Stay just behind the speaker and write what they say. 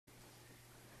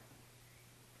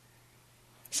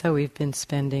So we've been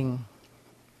spending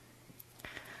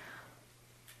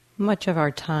much of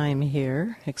our time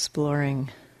here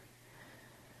exploring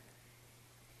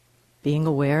being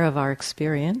aware of our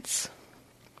experience.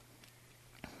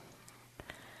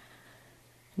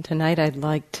 And tonight I'd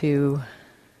like to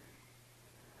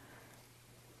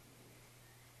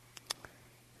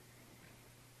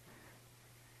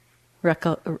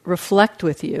reflect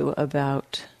with you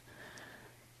about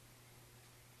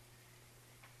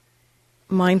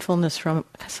mindfulness from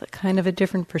kind of a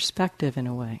different perspective in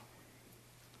a way.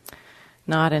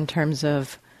 Not in terms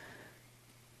of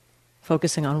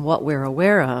focusing on what we're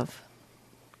aware of,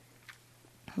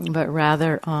 but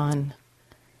rather on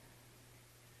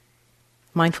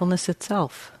mindfulness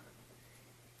itself,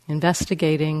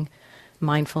 investigating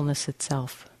mindfulness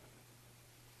itself,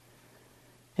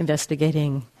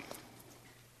 investigating,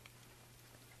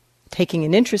 taking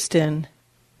an interest in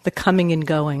the coming and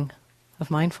going of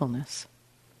mindfulness.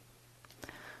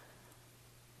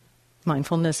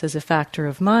 Mindfulness as a factor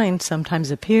of mind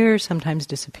sometimes appears, sometimes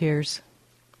disappears.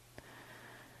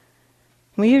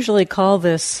 We usually call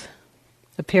this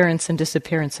appearance and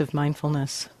disappearance of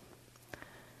mindfulness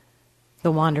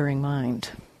the wandering mind.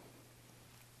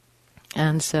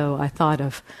 And so I thought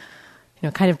of,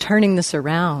 kind of turning this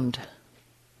around.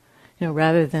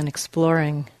 Rather than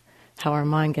exploring how our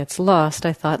mind gets lost,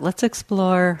 I thought, let's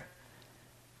explore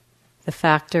the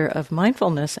factor of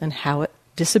mindfulness and how it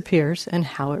disappears and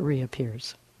how it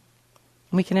reappears.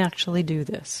 We can actually do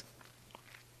this.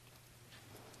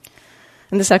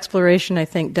 And this exploration, I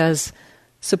think, does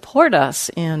support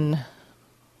us in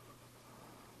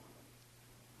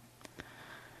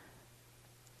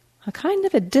a kind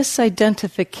of a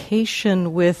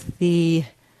disidentification with the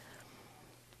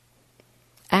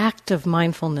act of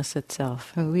mindfulness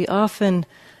itself. And we often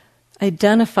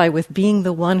identify with being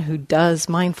the one who does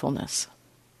mindfulness.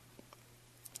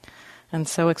 And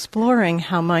so exploring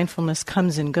how mindfulness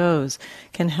comes and goes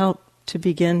can help to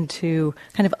begin to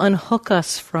kind of unhook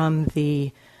us from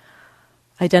the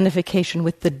identification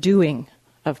with the doing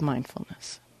of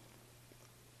mindfulness.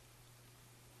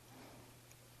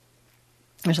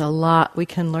 There's a lot we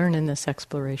can learn in this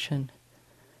exploration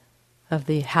of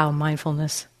the how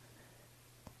mindfulness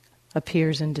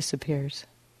appears and disappears.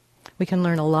 We can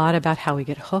learn a lot about how we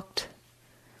get hooked,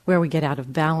 where we get out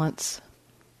of balance.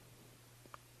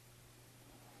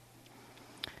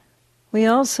 We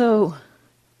also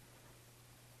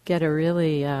get a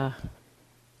really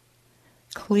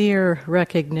clear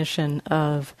recognition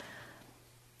of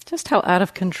just how out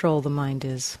of control the mind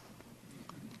is.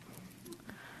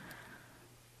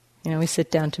 We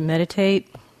sit down to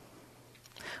meditate.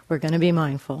 We're going to be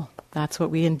mindful. That's what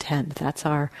we intend. That's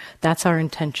our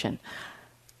intention.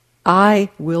 I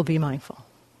will be mindful.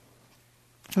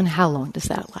 And how long does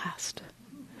that last?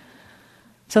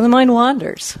 So the mind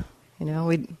wanders.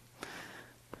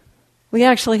 We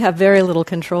actually have very little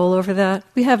control over that.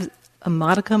 We have a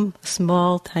modicum, a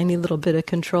small, tiny little bit of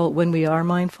control when we are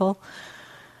mindful.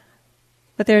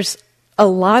 But there's a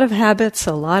lot of habits,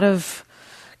 a lot of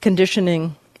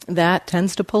conditioning that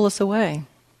tends to pull us away.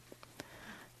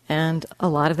 And a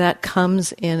lot of that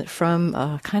comes in from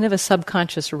kind of a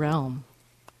subconscious realm.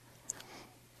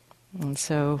 And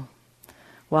so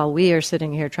while we are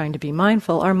sitting here trying to be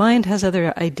mindful, our mind has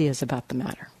other ideas about the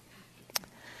matter.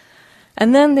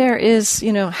 And then there is,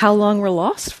 how long we're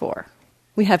lost for.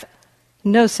 We have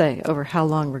no say over how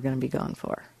long we're going to be gone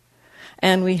for.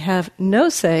 And we have no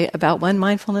say about when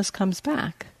mindfulness comes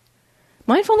back.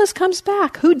 Mindfulness comes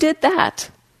back. Who did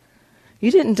that? You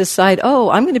didn't decide,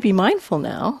 I'm going to be mindful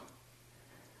now.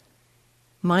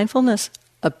 Mindfulness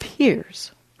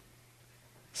appears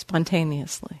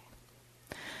spontaneously.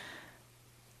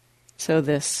 So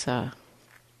this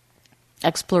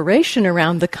exploration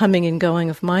around the coming and going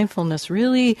of mindfulness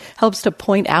really helps to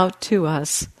point out to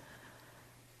us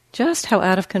just how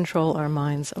out of control our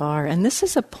minds are. And this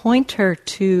is a pointer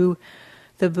to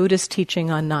the Buddhist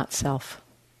teaching on not self,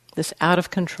 this out of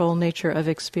control nature of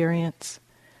experience.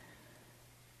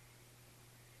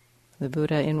 The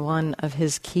Buddha, in one of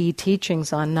his key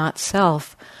teachings on not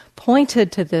self,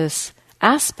 pointed to this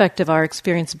aspect of our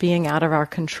experience being out of our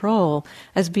control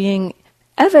as being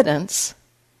evidence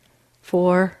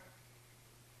for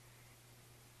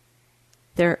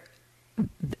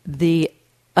the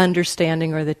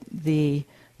understanding or the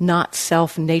not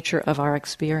self nature of our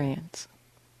experience.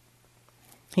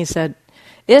 He said,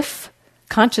 if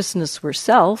consciousness were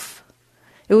self,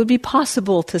 it would be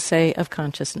possible to say of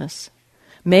consciousness,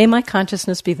 may my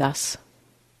consciousness be thus.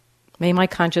 May my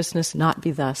consciousness not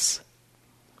be thus.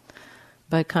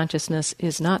 But consciousness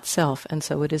is not self, and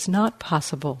so it is not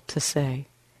possible to say,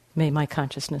 may my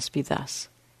consciousness be thus.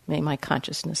 May my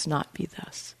consciousness not be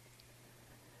thus.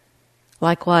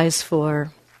 Likewise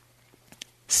for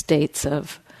states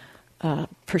of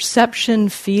perception,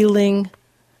 feeling,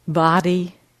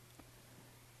 body,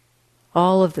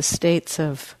 all of the states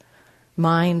of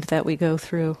mind that we go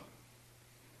through.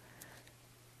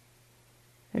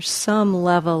 There's some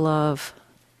level of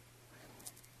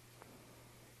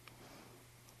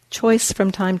choice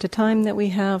from time to time that we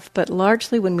have, but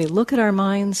largely when we look at our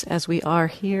minds as we are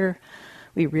here,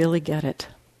 we really get it,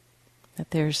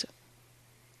 that there's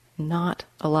not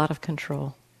a lot of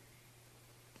control.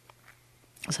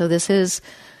 So this is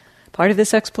part of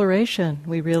this exploration.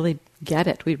 We really get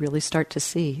it. We really start to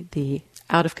see the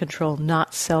out of control,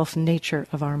 not self nature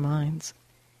of our minds.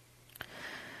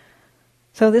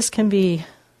 So this can be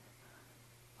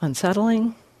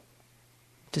unsettling,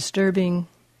 disturbing,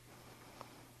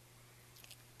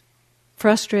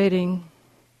 frustrating,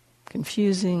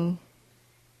 confusing.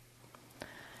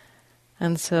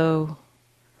 And so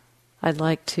I'd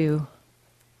like to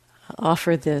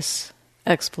offer this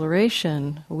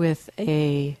exploration with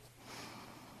an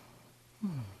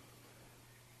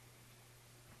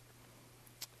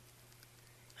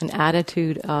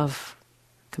attitude of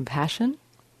compassion,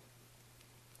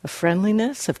 of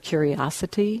friendliness, of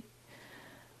curiosity,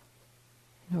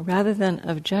 rather than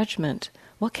of judgment.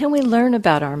 What can we learn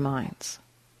about our minds?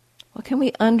 What can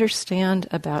we understand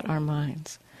about our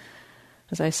minds?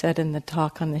 As I said in the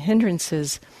talk on the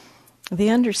hindrances, the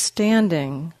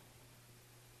understanding,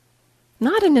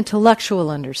 not an intellectual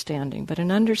understanding, but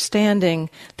an understanding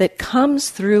that comes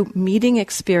through meeting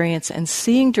experience and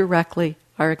seeing directly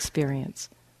our experience.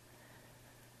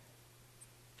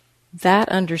 That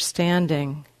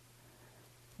understanding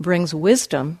brings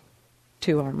wisdom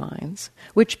to our minds,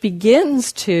 which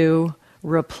begins to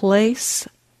replace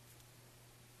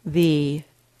the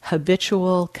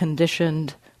habitual,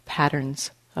 conditioned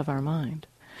patterns of our mind.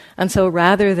 And so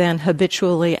rather than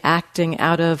habitually acting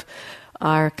out of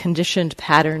our conditioned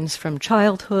patterns from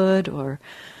childhood or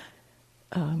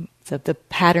the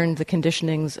pattern, the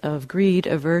conditionings of greed,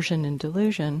 aversion, and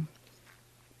delusion,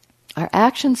 our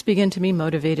actions begin to be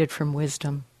motivated from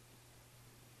wisdom.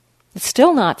 It's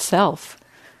still not self.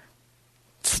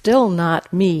 It's still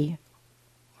not me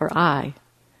or I.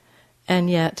 And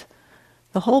yet,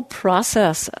 the whole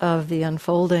process of the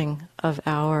unfolding of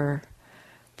our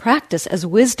practice, as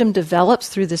wisdom develops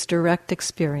through this direct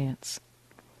experience,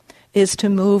 is to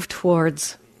move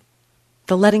towards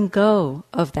the letting go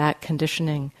of that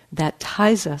conditioning that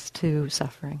ties us to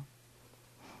suffering.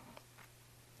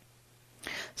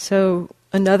 So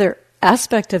another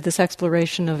aspect of this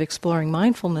exploration of exploring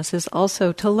mindfulness is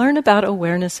also to learn about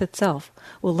awareness itself.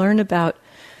 We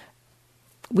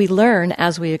learn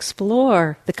as we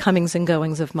explore the comings and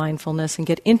goings of mindfulness and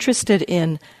get interested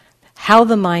in how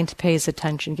the mind pays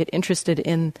attention, get interested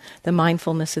in the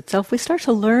mindfulness itself. We start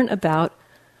to learn about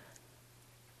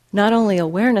not only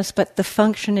awareness, but the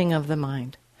functioning of the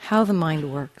mind, how the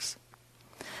mind works.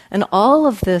 And all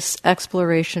of this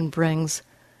exploration brings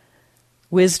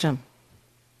wisdom,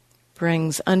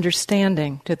 brings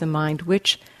understanding to the mind,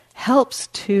 which helps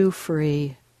to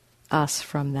free us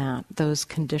from those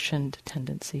conditioned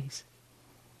tendencies.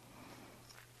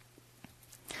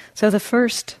 So the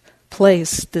first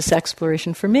place this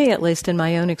exploration, for me at least in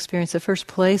my own experience, the first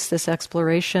place this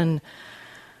exploration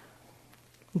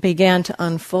began to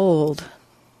unfold,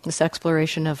 this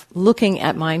exploration of looking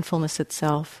at mindfulness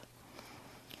itself,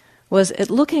 was at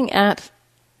looking at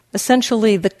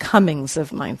essentially the comings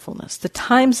of mindfulness, the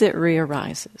times it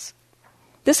rearises.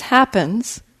 This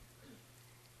happens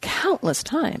countless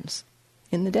times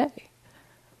in the day.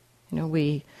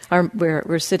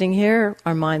 We're sitting here,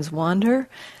 our minds wander,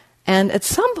 and at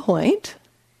some point,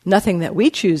 nothing that we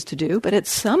choose to do, but at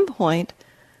some point,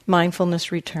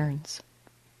 mindfulness returns.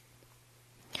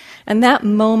 And that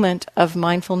moment of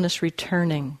mindfulness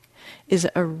returning is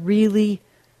a really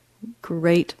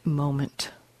great moment.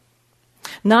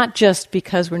 Not just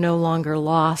because we're no longer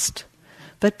lost,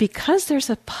 but because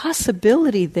there's a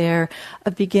possibility there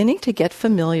of beginning to get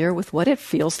familiar with what it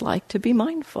feels like to be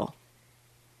mindful.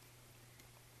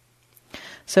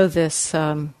 So this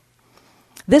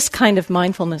kind of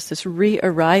mindfulness, this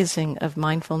re-arising of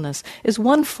mindfulness, is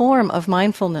one form of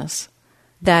mindfulness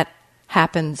that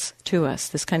happens to us,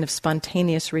 this kind of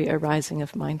spontaneous re-arising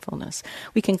of mindfulness.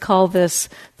 We can call this,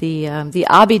 the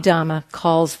Abhidhamma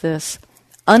calls this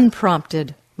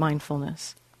unprompted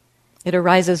mindfulness. It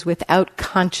arises without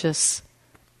conscious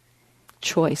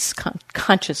choice,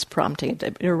 conscious prompting.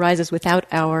 It arises without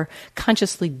our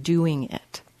consciously doing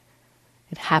it.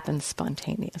 It happens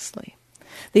spontaneously.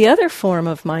 The other form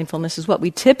of mindfulness is what we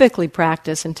typically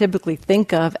practice and typically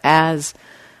think of as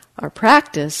our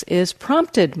practice is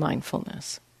prompted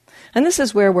mindfulness. And this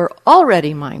is where we're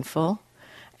already mindful,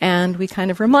 and we kind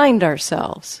of remind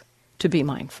ourselves to be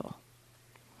mindful.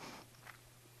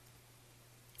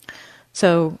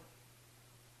 So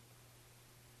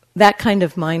that kind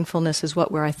of mindfulness is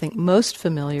what we're, I think, most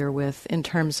familiar with in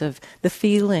terms of the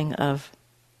feeling of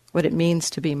what it means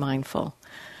to be mindful.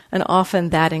 And often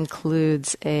that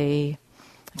includes a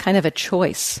kind of a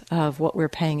choice of what we're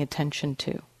paying attention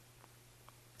to.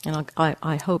 And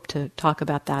I hope to talk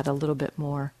about that a little bit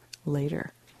more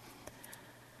later.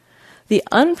 The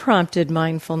unprompted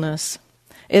mindfulness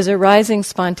is arising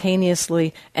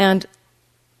spontaneously, and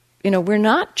we're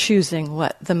not choosing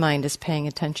what the mind is paying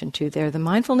attention to there. The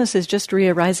mindfulness is just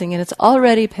re-arising, and it's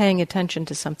already paying attention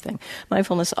to something.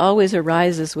 Mindfulness always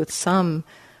arises with some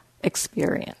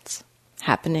experience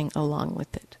happening along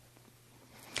with it.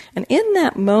 And in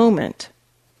that moment,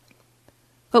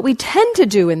 what we tend to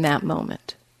do in that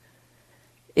moment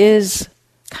is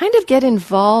kind of get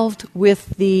involved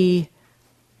with the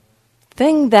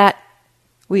thing that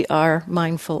we are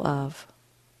mindful of.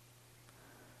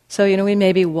 So, we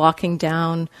may be walking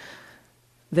down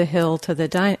the hill to the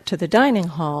dining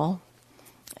hall,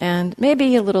 and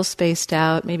maybe a little spaced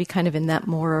out, maybe kind of in that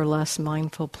more or less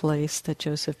mindful place that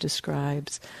Joseph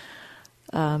describes.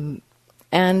 And,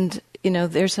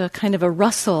 there's a kind of a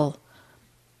rustle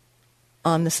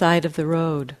on the side of the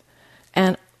road.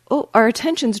 And, our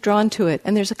attention's drawn to it.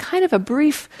 And there's a kind of a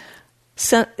brief,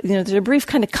 there's a brief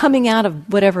kind of coming out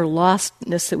of whatever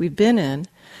lostness that we've been in.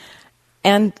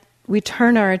 And we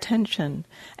turn our attention.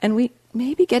 And we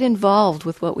maybe get involved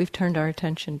with what we've turned our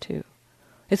attention to.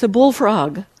 It's a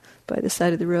bullfrog by the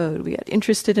side of the road. We get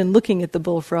interested in looking at the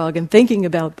bullfrog and thinking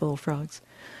about bullfrogs.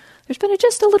 There's been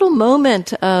just a little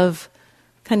moment of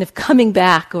kind of coming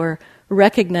back or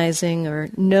recognizing or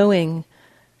knowing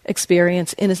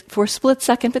experience for a split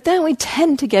second, but then we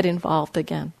tend to get involved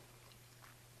again.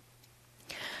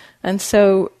 And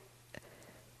so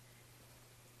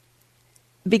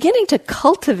beginning to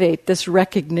cultivate this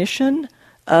recognition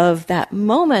of that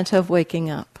moment of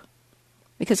waking up,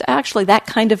 because actually that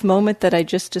kind of moment that I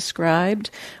just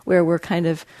described, where we're kind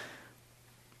of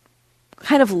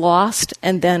lost,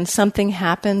 and then something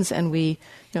happens and we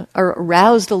are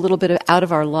aroused a little bit out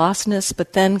of our lostness,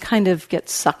 but then kind of get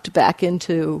sucked back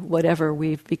into whatever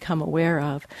we've become aware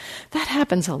of. That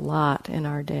happens a lot in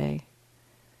our day.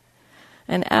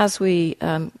 And as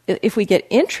if we get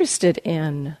interested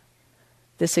in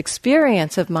this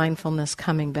experience of mindfulness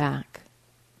coming back,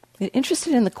 get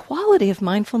interested in the quality of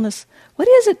mindfulness, what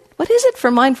is it for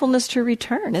mindfulness to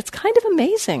return? It's kind of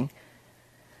amazing.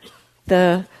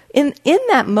 In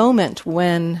that moment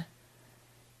when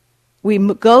we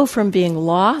go from being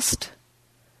lost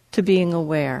to being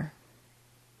aware,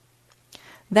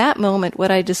 that moment,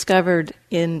 what I discovered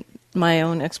in my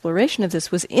own exploration of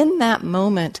this was, in that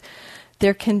moment,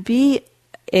 there can be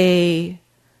a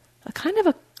kind of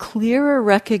a clearer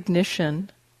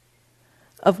recognition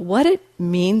of what it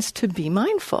means to be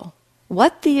mindful,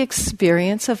 what the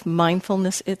experience of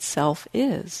mindfulness itself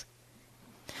is.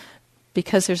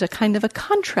 Because there's a kind of a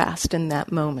contrast in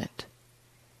that moment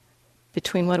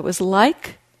between what it was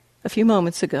like a few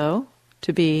moments ago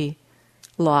to be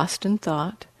lost in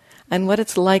thought and what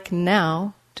it's like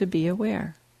now to be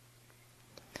aware.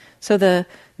 So the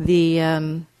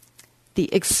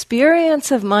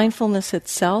experience of mindfulness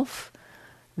itself,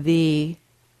 the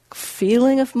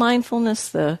feeling of mindfulness,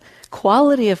 the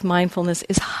quality of mindfulness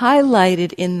is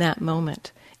highlighted in that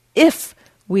moment if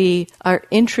we are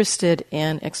interested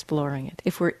in exploring it,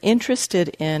 if we're interested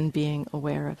in being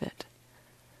aware of it.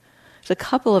 There's a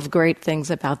couple of great things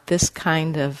about this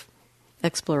kind of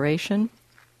exploration.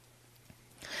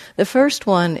 The first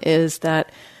one is that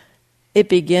it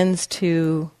begins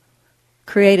to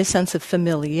create a sense of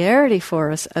familiarity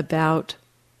for us about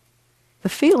the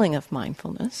feeling of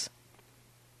mindfulness,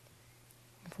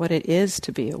 of what it is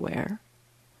to be aware.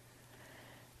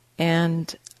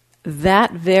 And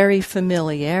that very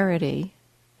familiarity,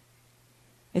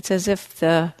 it's as if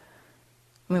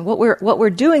what we're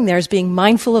doing there is being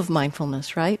mindful of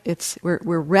mindfulness, right?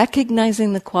 We're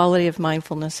recognizing the quality of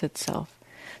mindfulness itself.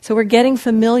 So we're getting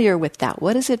familiar with that.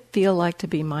 What does it feel like to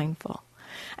be mindful?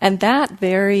 And that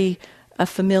very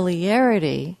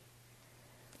familiarity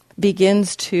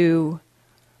begins to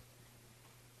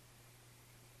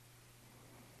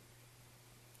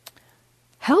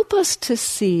help us to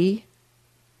see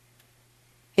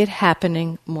it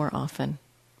happening more often.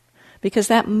 Because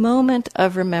that moment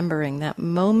of remembering, that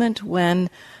moment when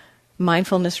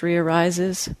mindfulness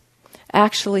rearises,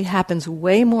 actually happens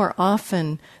way more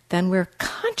often than we're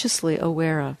consciously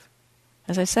aware of.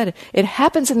 As I said, it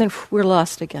happens and then we're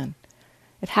lost again.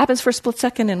 It happens for a split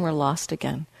second and we're lost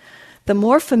again. The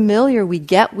more familiar we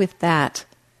get with that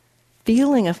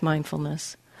feeling of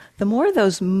mindfulness, the more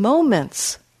those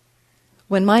moments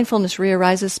when mindfulness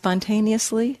rearises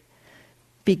spontaneously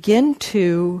begin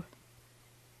to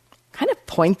kind of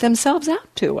point themselves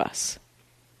out to us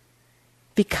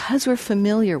because we're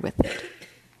familiar with it.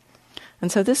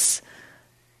 And so this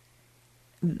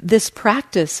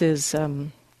practice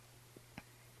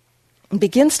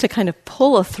begins to kind of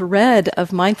pull a thread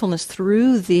of mindfulness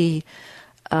through the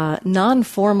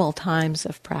non-formal times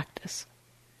of practice.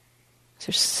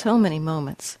 There's so many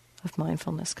moments of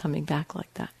mindfulness coming back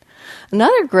like that.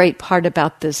 Another great part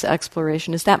about this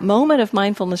exploration is that moment of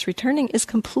mindfulness returning is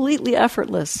completely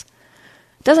effortless.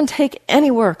 It doesn't take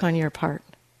any work on your part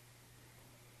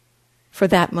for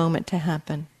that moment to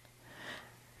happen.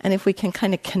 And if we can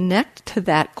kind of connect to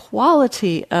that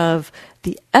quality of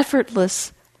the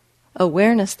effortless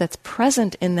awareness that's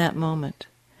present in that moment,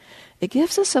 it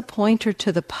gives us a pointer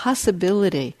to the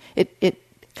possibility. It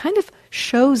kind of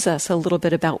shows us a little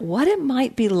bit about what it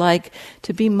might be like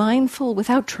to be mindful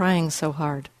without trying so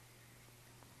hard.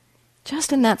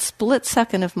 Just in that split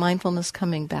second of mindfulness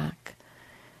coming back,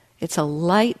 it's a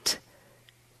light,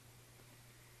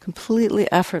 completely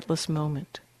effortless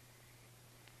moment.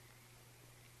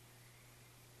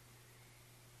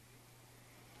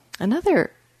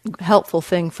 Another helpful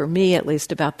thing for me, at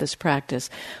least, about this practice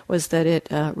was that it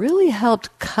really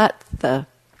helped cut the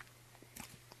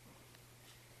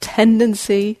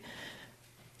tendency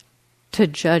to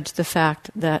judge the fact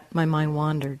that my mind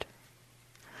wandered.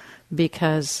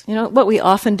 Because, what we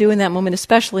often do in that moment,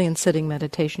 especially in sitting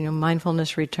meditation,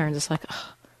 mindfulness returns. It's like,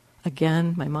 oh,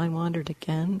 again, my mind wandered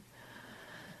again.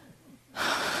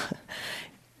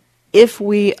 If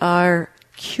we are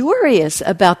curious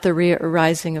about the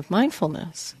re-arising of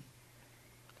mindfulness,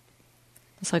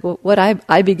 it's like what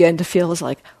I began to feel is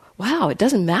like, wow, it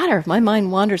doesn't matter if my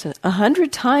mind wanders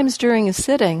 100 times during a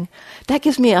sitting. That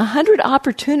gives me 100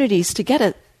 opportunities to get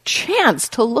a chance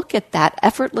to look at that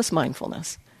effortless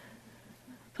mindfulness.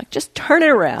 Like, just turn it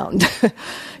around.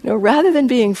 Rather than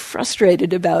being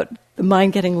frustrated about the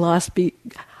mind getting lost, be,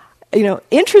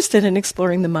 interested in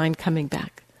exploring the mind coming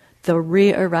back, the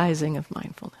re-arising of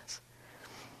mindfulness.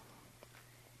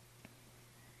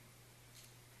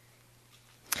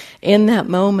 In that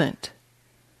moment,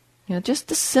 just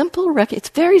the simple it's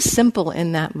very simple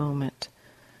in that moment.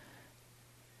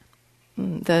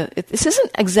 This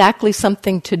isn't exactly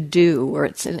something to do, or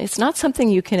it's not something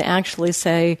you can actually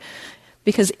say,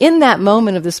 because in that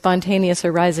moment of the spontaneous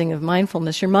arising of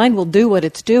mindfulness, your mind will do what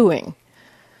it's doing.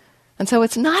 And so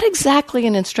it's not exactly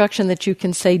an instruction that you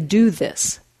can say, do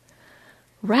this.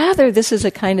 Rather, this is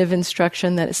a kind of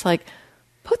instruction that is like,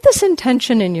 put this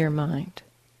intention in your mind.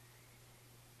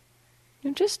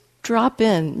 Just drop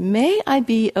in. May I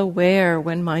be aware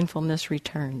when mindfulness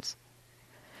returns?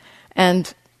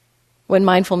 And when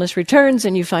mindfulness returns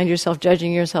and you find yourself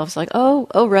judging yourself, it's like,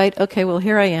 oh, right, okay, well,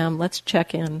 here I am. Let's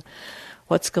check in.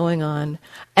 What's going on?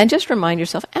 And just remind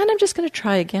yourself, and I'm just going to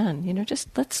try again. Just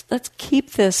let's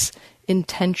keep this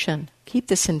intention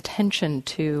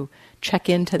to check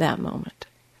into that moment.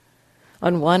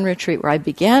 On one retreat where I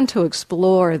began to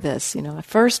explore this, I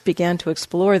first began to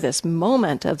explore this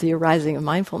moment of the arising of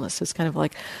mindfulness. It's kind of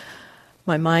like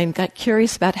my mind got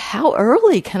curious about how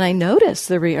early can I notice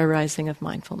the re-arising of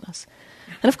mindfulness.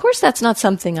 And of course that's not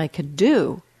something I could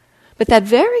do, but that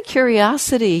very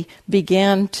curiosity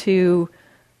began to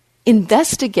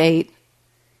investigate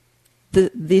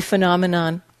the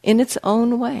phenomenon in its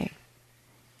own way.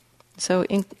 So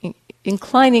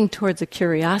inclining towards a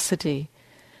curiosity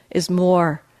is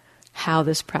more how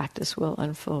this practice will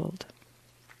unfold.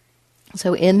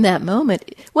 So in that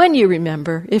moment, when you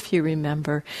remember, if you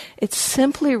remember, it's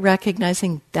simply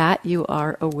recognizing that you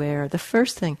are aware. The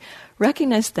first thing,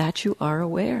 recognize that you are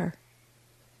aware.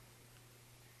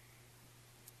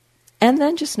 And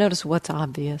then just notice what's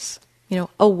obvious.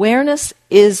 Awareness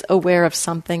is aware of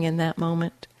something in that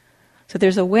moment. So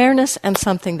there's awareness and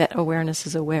something that awareness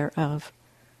is aware of.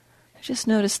 Just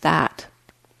notice that.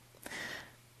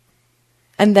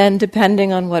 And then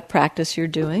depending on what practice you're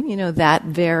doing, that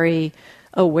very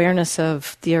awareness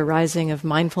of the arising of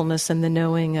mindfulness and the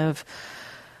knowing of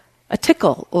a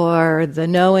tickle or the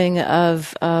knowing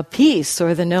of peace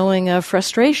or the knowing of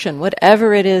frustration,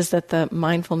 whatever it is that the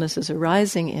mindfulness is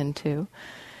arising into,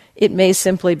 it may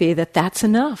simply be that that's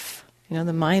enough.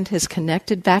 The mind has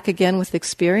connected back again with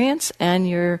experience and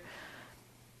you're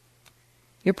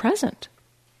present.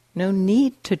 No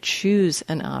need to choose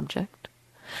an object.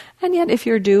 And yet if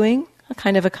you're doing a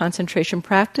kind of a concentration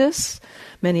practice.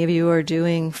 Many of you are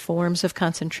doing forms of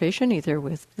concentration, either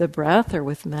with the breath or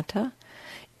with metta.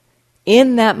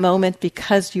 In that moment,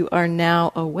 because you are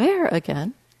now aware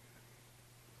again,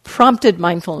 prompted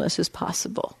mindfulness is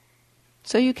possible.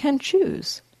 So you can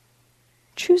choose.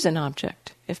 Choose an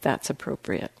object if that's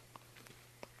appropriate.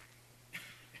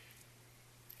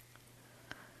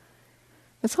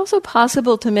 It's also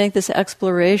possible to make this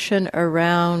exploration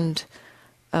around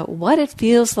what it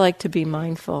feels like to be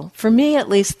mindful. For me, at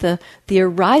least, the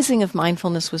arising of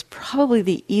mindfulness was probably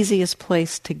the easiest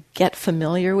place to get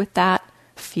familiar with that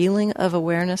feeling of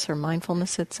awareness or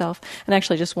mindfulness itself. And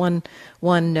actually, just one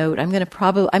note: I'm going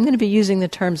to be using the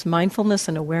terms mindfulness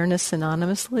and awareness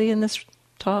synonymously in this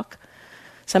talk.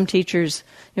 Some teachers,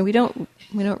 we don't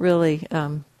really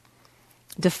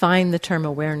define the term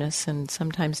awareness, and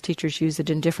sometimes teachers use it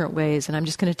in different ways. And I'm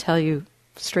just going to tell you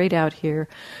straight out here,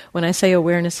 when I say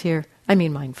awareness here, I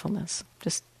mean mindfulness,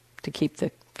 just to keep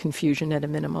the confusion at a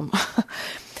minimum.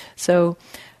 So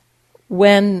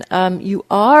when you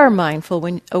are mindful,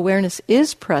 when awareness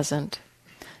is present,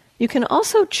 you can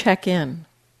also check in.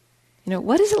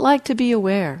 What is it like to be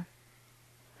aware?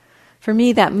 For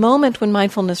me, that moment when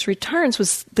mindfulness returns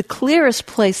was the clearest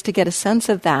place to get a sense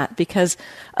of that because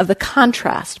of the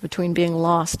contrast between being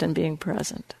lost and being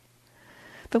present.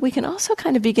 But we can also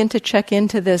kind of begin to check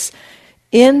into this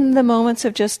in the moments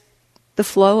of just the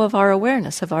flow of our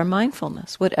awareness, of our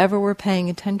mindfulness, whatever we're paying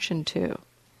attention to.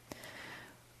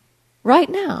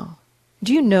 Right now,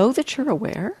 do you know that you're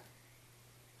aware?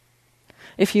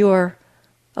 If you're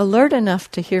alert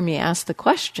enough to hear me ask the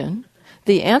question,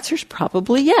 the answer is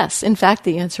probably yes. In fact,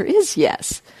 the answer is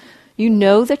yes. You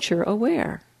know that you're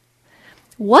aware.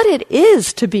 What it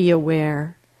is to be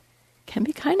aware can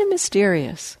be kind of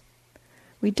mysterious.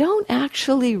 We don't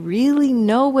actually really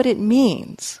know what it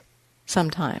means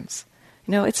sometimes.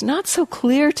 It's not so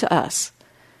clear to us.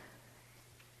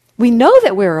 We know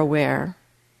that we're aware,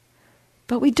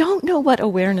 but we don't know what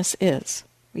awareness is.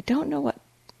 We don't know what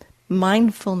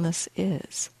mindfulness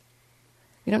is.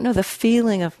 We don't know the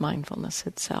feeling of mindfulness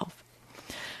itself.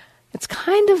 It's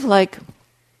kind of like,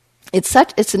 it's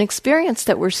an experience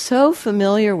that we're so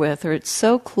familiar with, or it's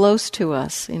so close to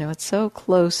us, it's so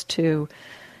close to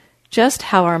just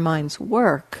how our minds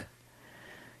work,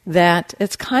 that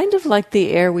it's kind of like the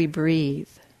air we breathe.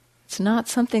 It's not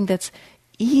something that's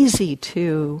easy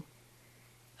to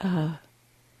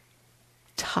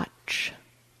touch.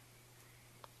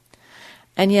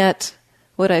 And yet,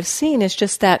 what I've seen is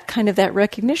just that kind of that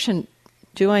recognition.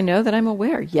 Do I know that I'm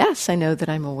aware? Yes, I know that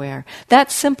I'm aware.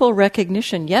 That simple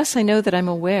recognition, yes, I know that I'm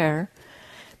aware,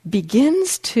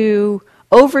 begins to,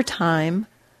 over time,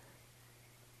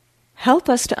 help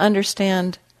us to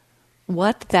understand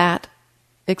what that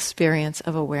experience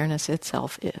of awareness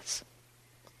itself is.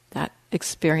 That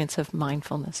experience of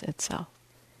mindfulness itself.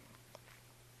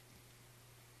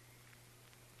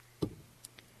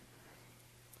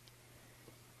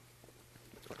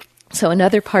 So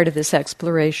another part of this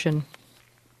exploration,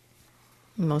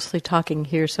 mostly talking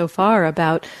here so far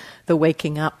about the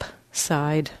waking up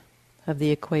side of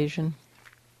the equation.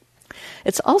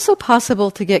 It's also possible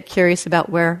to get curious about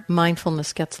where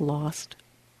mindfulness gets lost.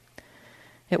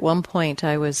 At one point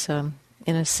I was in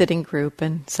a sitting group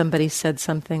and somebody said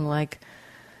something like,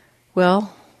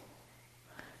 well,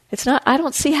 I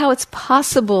don't see how it's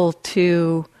possible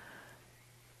to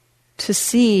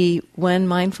see when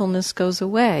mindfulness goes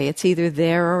away. It's either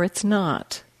there or it's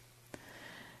not.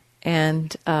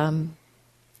 And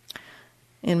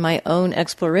in my own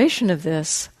exploration of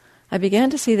this, I began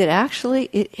to see that actually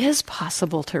it is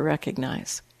possible to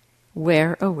recognize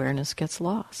where awareness gets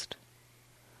lost.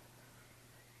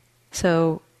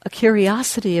 So a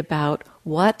curiosity about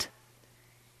what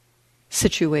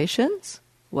situations,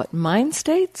 what mind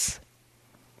states,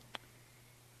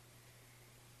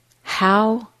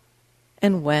 how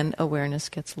and when awareness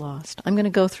gets lost. I'm going to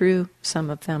go through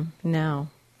some of them now.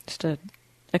 Just an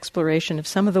exploration of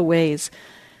some of the ways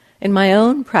in my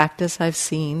own practice I've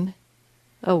seen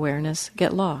awareness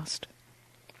get lost.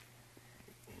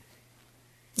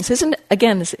 This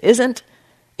isn't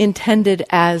intended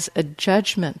as a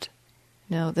judgment.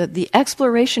 No, the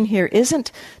exploration here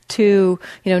isn't to,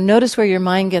 notice where your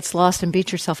mind gets lost and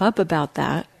beat yourself up about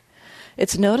that.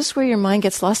 It's notice where your mind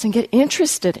gets lost and get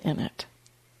interested in it.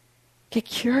 Get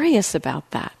curious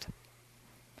about that.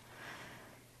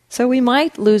 So we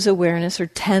might lose awareness or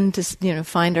tend to,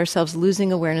 find ourselves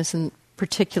losing awareness in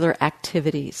particular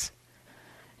activities.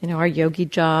 Our yogi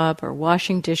job, or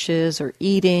washing dishes, or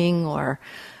eating, or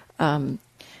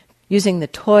using the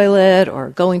toilet, or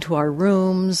going to our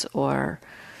rooms, or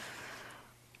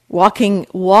walking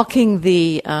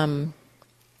the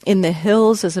in the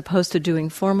hills as opposed to doing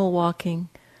formal walking.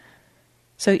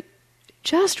 So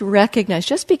just recognize,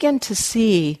 just begin to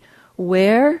see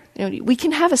where, we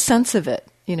can have a sense of it.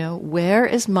 Where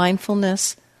does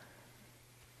mindfulness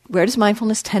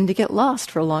tend to get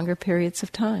lost for longer periods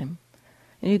of time?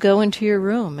 And you go into your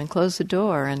room and close the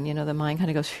door and, the mind kind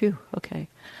of goes, phew, okay,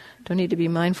 don't need to be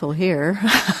mindful here.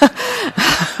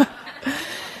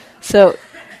 So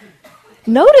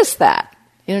notice that.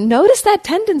 Notice that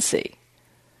tendency.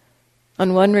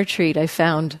 On one retreat, I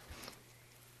found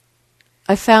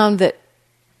that,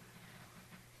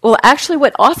 well, actually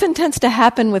what often tends to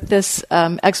happen with this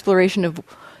exploration of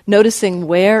noticing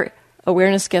where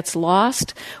awareness gets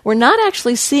lost, we're not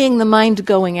actually seeing the mind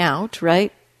going out,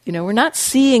 right? We're not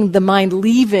seeing the mind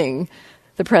leaving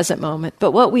the present moment,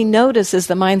 but what we notice is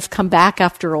the mind's come back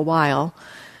after a while,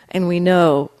 and we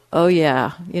know, oh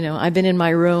yeah, I've been in my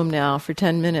room now for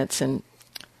 10 minutes and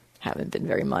haven't been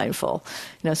very mindful.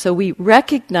 So we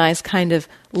recognize kind of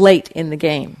late in the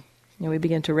game. We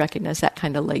begin to recognize that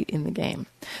kind of late in the game.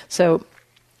 So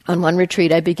on one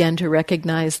retreat, I began to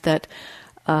recognize that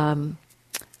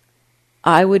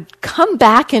I would come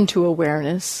back into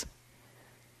awareness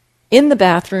in the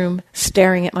bathroom,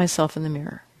 staring at myself in the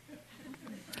mirror.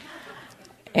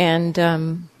 And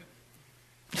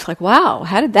it's like, wow,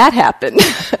 how did that happen?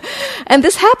 And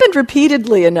this happened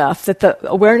repeatedly enough that the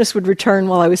awareness would return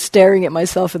while I was staring at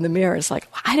myself in the mirror. It's like,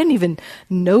 I didn't even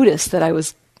notice that I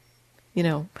was,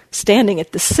 standing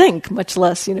at the sink, much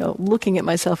less, looking at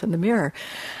myself in the mirror.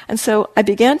 And so I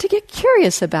began to get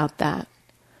curious about that.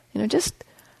 Just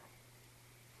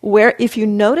where, if you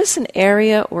notice an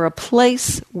area or a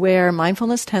place where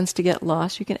mindfulness tends to get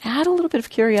lost, you can add a little bit of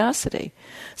curiosity.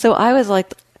 So I was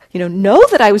like, know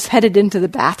that I was headed into the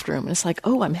bathroom. And it's like,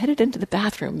 oh, I'm headed into the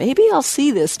bathroom. Maybe I'll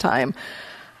see this time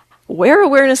where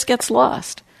awareness gets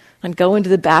lost. And go into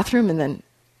the bathroom and then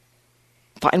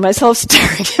find myself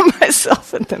staring at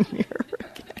myself in the mirror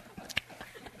again.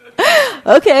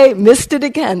 Okay, missed it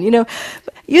again.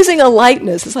 Using a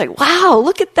lightness. It's like, wow,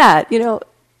 look at that.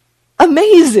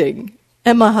 Amazing.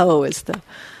 Emaho is the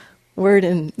word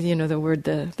the word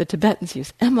the Tibetans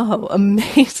use. Emaho,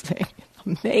 amazing.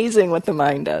 Amazing what the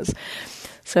mind does.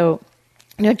 So,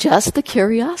 just the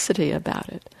curiosity about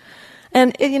it.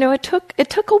 And it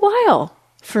took a while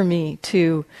for me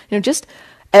to, just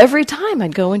every time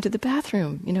I'd go into the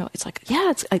bathroom, it's like,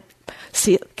 yeah, I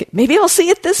see it. Maybe I'll see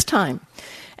it this time.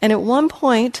 And at one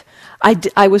point,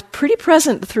 I was pretty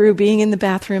present through being in the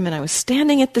bathroom, and I was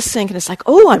standing at the sink, and it's like,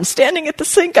 oh, I'm standing at the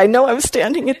sink. I know I'm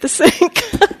standing at the sink.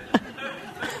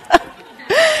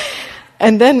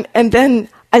 And then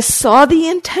I saw the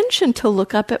intention to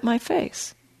look up at my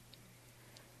face.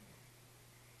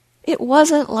 It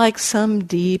wasn't like some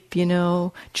deep,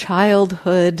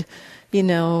 childhood,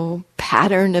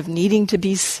 pattern of needing to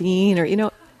be seen, or,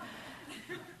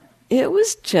 it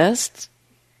was just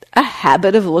a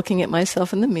habit of looking at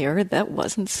myself in the mirror that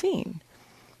wasn't seen.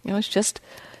 It's just...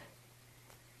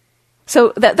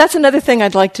 So that's another thing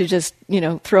I'd like to just,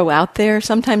 throw out there.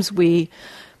 Sometimes we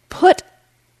put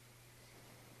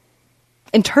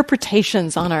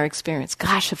interpretations on our experience.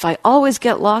 Gosh, if I always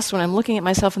get lost when I'm looking at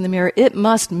myself in the mirror, it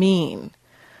must mean.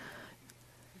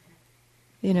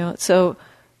 So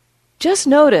just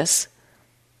notice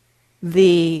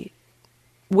where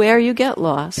you get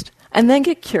lost, and then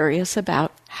get curious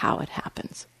about how it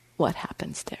happens, what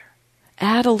happens there.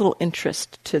 Add a little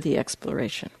interest to the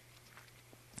exploration.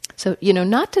 So,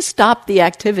 not to stop the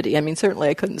activity. I mean, certainly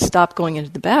I couldn't stop going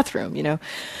into the bathroom,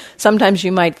 Sometimes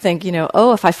you might think,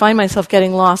 oh, if I find myself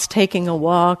getting lost taking a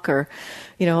walk or,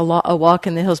 a walk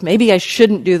in the hills, maybe I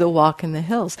shouldn't do the walk in the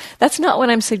hills. That's not what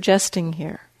I'm suggesting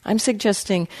here. I'm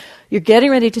suggesting you're getting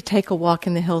ready to take a walk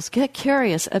in the hills. Get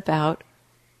curious about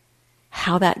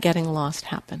how that getting lost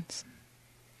happens.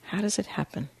 How does it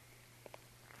happen?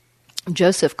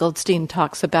 Joseph Goldstein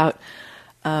talks about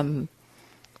a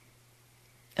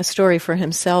story for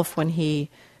himself when he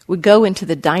would go into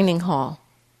the dining hall.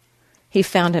 He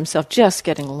found himself just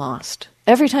getting lost.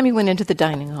 Every time he went into the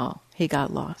dining hall, he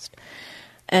got lost.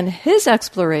 And his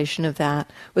exploration of that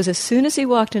was as soon as he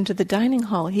walked into the dining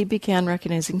hall, he began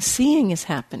recognizing seeing is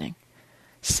happening.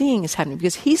 Seeing is happening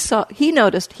because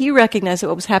he recognized that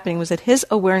what was happening was that his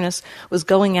awareness was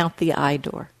going out the eye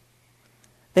door.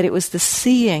 That it was the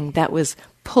seeing that was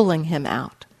pulling him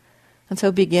out. And so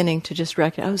beginning to just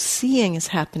recognize, seeing is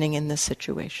happening in this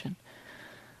situation.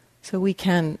 So we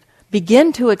can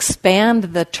begin to expand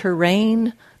the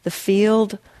terrain, the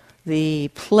field, the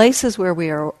places where we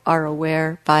are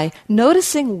aware by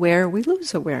noticing where we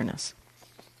lose awareness.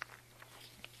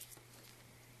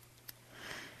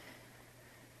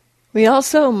 We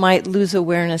also might lose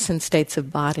awareness in states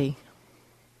of body,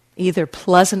 either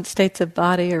pleasant states of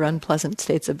body or unpleasant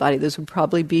states of body. Those would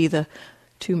probably be the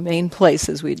two main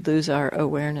places we'd lose our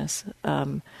awareness.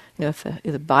 If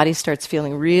the body starts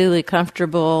feeling really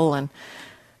comfortable, and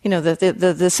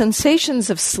the sensations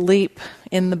of sleep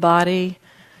in the body,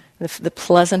 the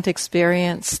pleasant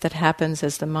experience that happens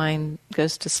as the mind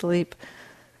goes to sleep,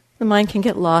 the mind can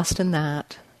get lost in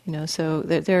that. So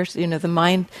there's the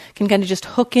mind can kind of just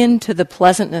hook into the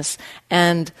pleasantness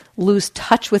and lose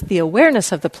touch with the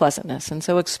awareness of the pleasantness. And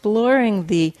so exploring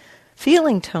the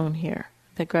feeling tone here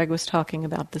that Greg was talking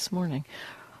about this morning,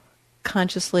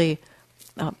 consciously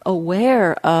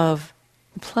aware of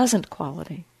the pleasant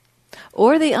quality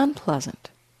or the unpleasant.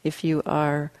 If you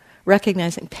are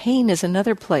recognizing pain is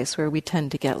another place where we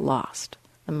tend to get lost.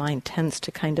 The mind tends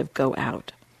to kind of go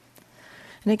out.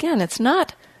 And again,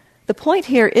 the point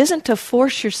here isn't to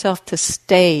force yourself to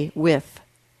stay with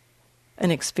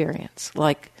an experience,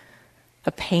 like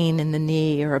a pain in the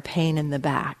knee or a pain in the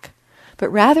back, but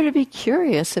rather to be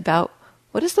curious about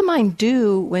what does the mind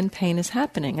do when pain is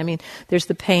happening? I mean, there's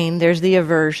the pain, there's the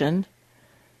aversion,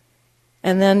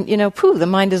 and then, the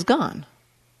mind is gone.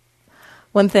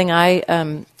 One thing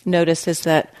I noticed is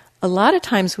that a lot of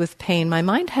times with pain, my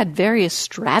mind had various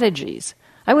strategies.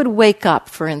 I would wake up,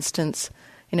 for instance,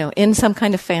 in some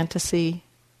kind of fantasy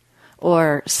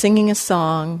or singing a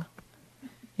song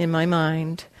in my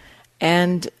mind.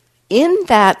 And in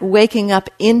that, waking up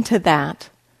into that,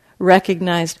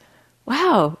 recognized,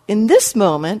 wow, in this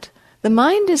moment, the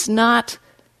mind is not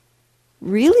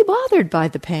really bothered by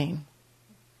the pain.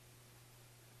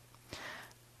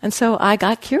 And so I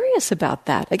got curious about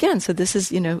that. Again, so this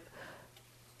is,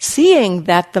 seeing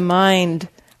that the mind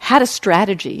had a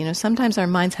strategy. Sometimes our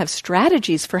minds have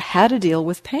strategies for how to deal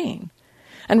with pain.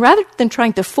 And rather than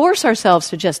trying to force ourselves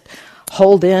to just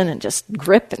hold in and just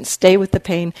grip and stay with the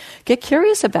pain, get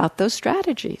curious about those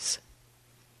strategies.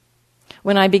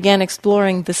 When I began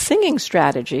exploring the singing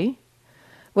strategy,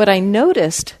 what I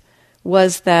noticed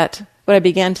was that, what I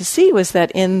began to see was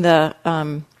that in the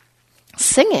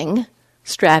singing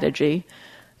strategy,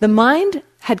 the mind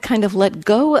had kind of let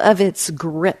go of its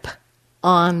grip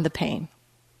on the pain.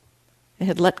 It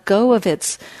had let go of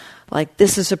its, like,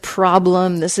 this is a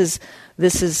problem, this is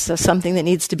something that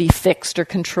needs to be fixed or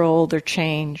controlled or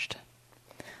changed.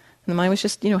 And the mind was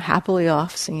just, happily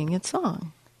off singing its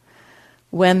song.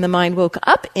 When the mind woke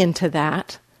up into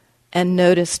that and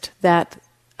noticed that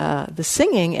the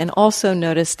singing, and also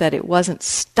noticed that it wasn't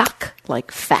stuck,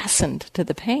 like fastened to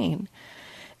the pain,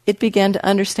 it began to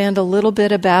understand a little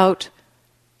bit about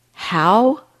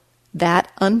how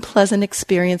that unpleasant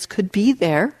experience could be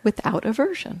there without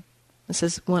aversion. This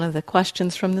is one of the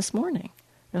questions from this morning.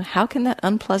 How can that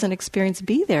unpleasant experience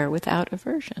be there without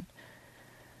aversion?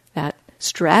 That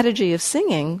strategy of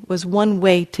singing was one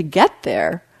way to get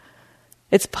there.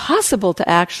 It's possible to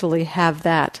actually have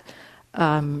that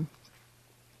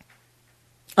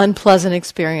unpleasant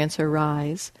experience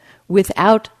arise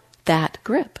without that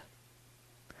grip.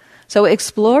 So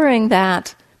exploring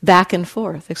that back and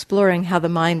forth, exploring how the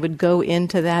mind would go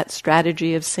into that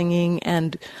strategy of singing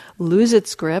and lose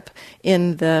its grip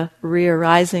in the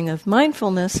re-arising of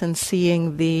mindfulness and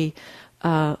seeing the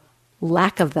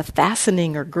lack of the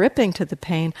fastening or gripping to the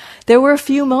pain. There were a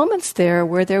few moments there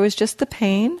where there was just the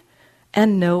pain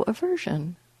and no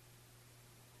aversion.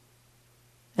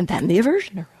 And then the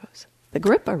aversion arose. The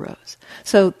grip arose.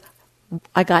 So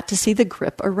I got to see the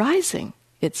grip arising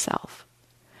itself.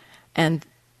 And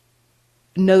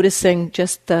noticing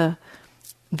just the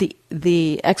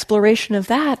exploration of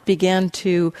that began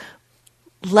to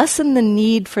lessen the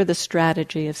need for the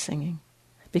strategy of singing,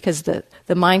 because the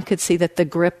mind could see that the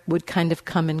grip would kind of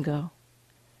come and go.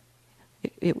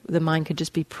 The mind could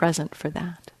just be present for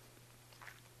that.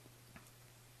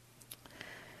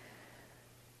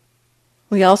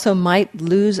 We also might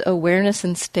lose awareness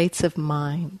in states of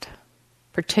mind,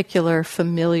 particular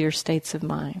familiar states of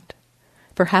mind.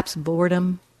 Perhaps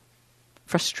boredom,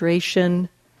 frustration,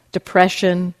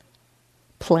 depression,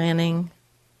 planning.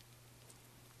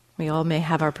 We all may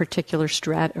have our particular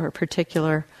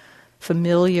particular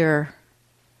familiar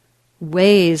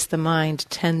ways the mind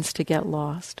tends to get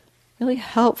lost. Really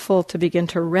helpful to begin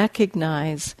to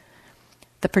recognize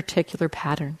the particular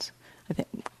patterns. I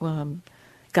think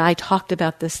Guy talked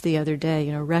about this the other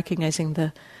day, recognizing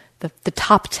the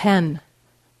top 10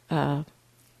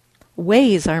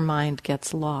 ways our mind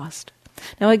gets lost.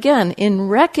 Now again, in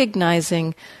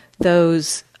recognizing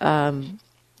those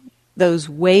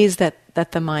ways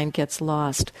that the mind gets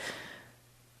lost,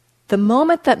 the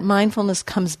moment that mindfulness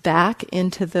comes back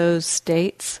into those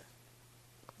states,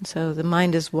 So the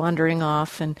mind is wandering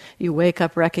off, and you wake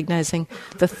up recognizing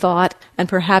the thought and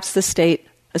perhaps the state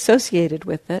associated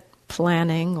with it,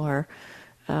 planning or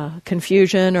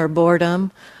confusion or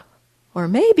boredom, or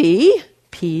maybe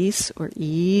peace or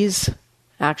ease.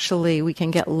 Actually, we can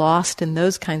get lost in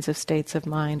those kinds of states of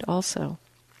mind also.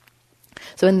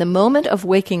 So in the moment of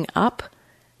waking up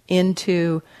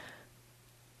into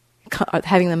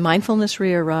having the mindfulness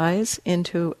re-arise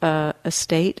into a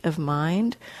state of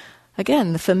mind,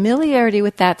 again, the familiarity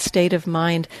with that state of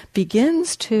mind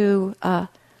begins to,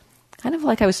 kind of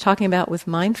like I was talking about with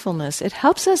mindfulness, it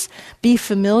helps us be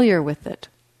familiar with it.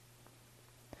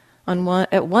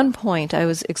 At one point, I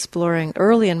was exploring,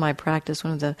 early in my practice,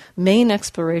 one of the main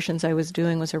explorations I was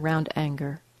doing was around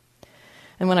anger.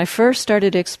 And when I first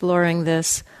started exploring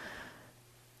this,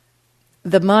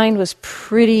 the mind was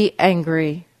pretty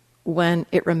angry when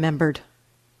it remembered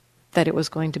that it was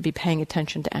going to be paying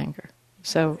attention to anger.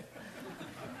 So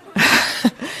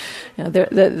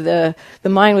the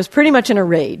mind was pretty much in a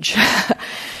rage.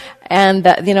 And,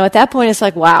 at that point it's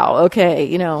like, wow,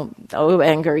 okay,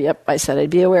 anger, yep, I said I'd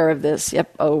be aware of this,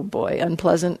 yep, oh boy,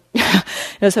 unpleasant.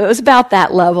 So it was about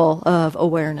that level of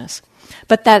awareness.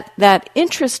 But that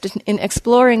interest in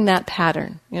exploring that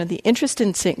pattern, the interest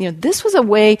in seeing, this was a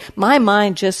way my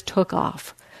mind just took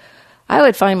off. I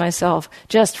would find myself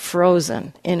just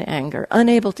frozen in anger,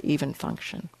 unable to even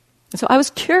function. And so I was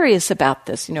curious about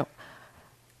this,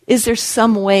 is there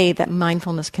some way that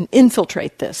mindfulness can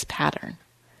infiltrate this pattern?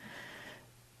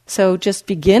 So just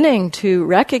beginning to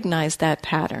recognize that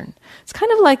pattern. It's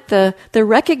kind of like the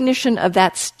recognition of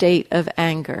that state of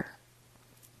anger.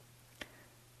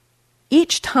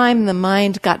 Each time the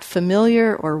mind got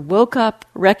familiar or woke up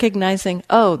recognizing,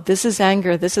 oh, this is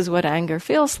anger, this is what anger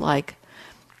feels like.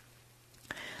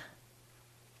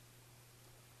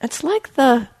 It's like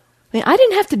I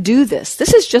didn't have to do this.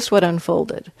 This is just what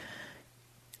unfolded.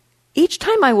 Each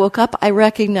time I woke up, I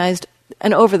recognized,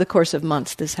 and over the course of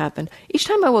months this happened, each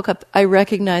time I woke up, I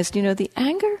recognized, the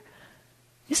anger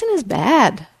isn't as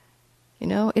bad.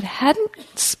 It hadn't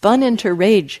spun into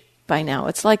rage by now.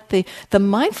 It's like the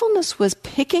mindfulness was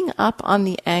picking up on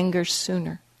the anger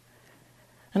sooner.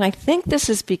 And I think this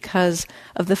is because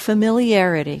of the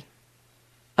familiarity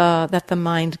that the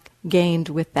mind gained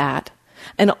with that.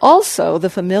 And also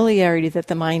the familiarity that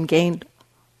the mind gained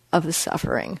of the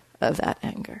suffering of that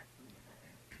anger.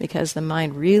 Because the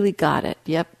mind really got it.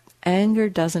 Yep, anger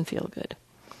doesn't feel good.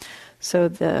 So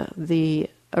the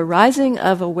arising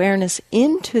of awareness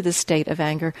into the state of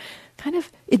anger,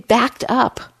 it backed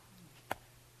up.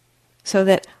 So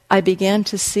that I began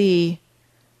to see,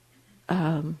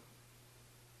 it's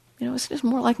just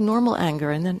more like normal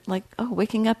anger. And then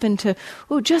waking up into,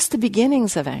 just the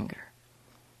beginnings of anger.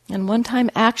 And one time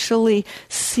actually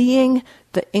seeing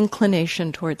the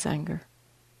inclination towards anger.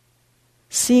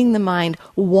 Seeing the mind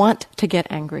want to get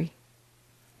angry.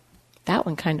 That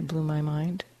one kind of blew my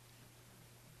mind.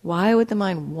 Why would the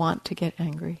mind want to get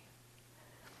angry?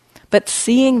 But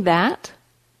seeing the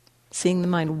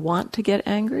mind want to get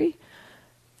angry,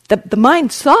 the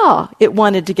mind saw it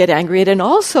wanted to get angry. It and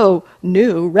also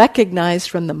recognized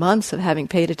from the months of having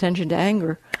paid attention to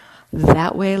anger,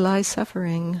 that way lies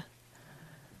suffering.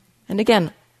 And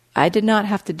again, I did not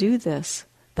have to do this.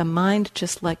 The mind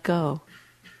just let go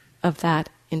of that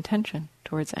intention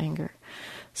towards anger.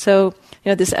 So,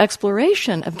 this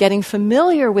exploration of getting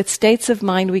familiar with states of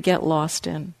mind we get lost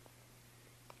in.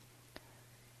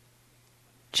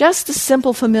 Just a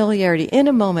simple familiarity in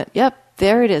a moment. Yep,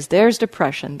 there it is. There's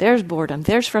depression. There's boredom.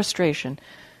 There's frustration.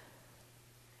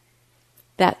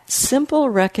 That simple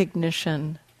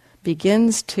recognition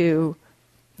begins to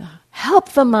help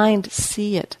the mind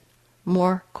see it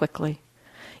more quickly,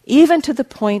 even to the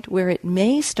point where it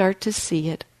may start to see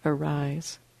it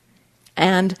arise.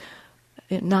 And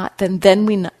then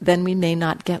we may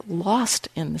not get lost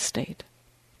in the state.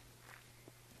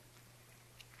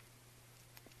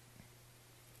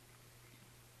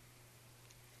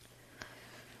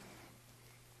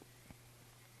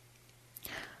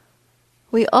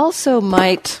 We also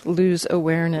might lose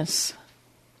awareness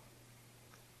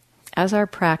as our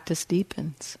practice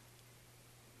deepens.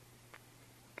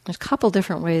 There's a couple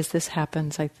different ways this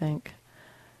happens, I think.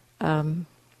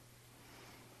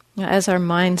 As our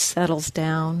mind settles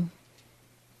down,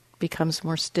 becomes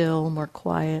more still, more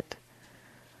quiet,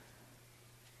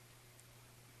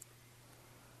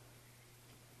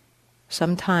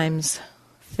 sometimes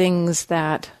things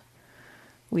that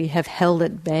we have held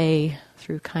at bay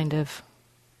through kind of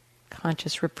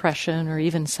conscious repression or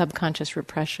even subconscious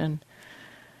repression.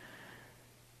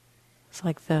 It's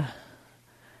like the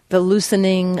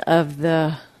loosening of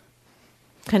the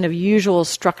kind of usual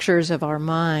structures of our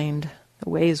mind, the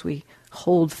ways we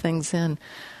hold things in,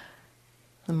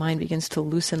 the mind begins to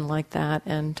loosen like that,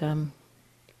 and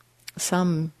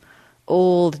some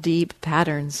old, deep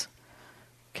patterns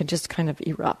can just kind of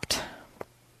erupt.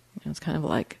 It's kind of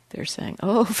like they're saying,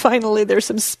 "Oh, finally, there's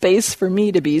some space for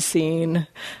me to be seen.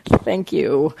 Thank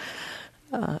you."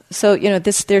 So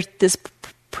this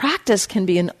practice can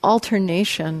be an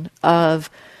alternation of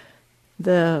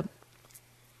the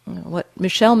what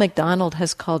Michelle McDonald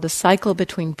has called a cycle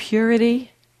between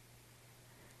purity,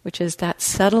 which is that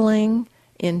settling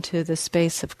into the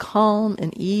space of calm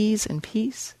and ease and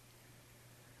peace,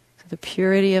 so the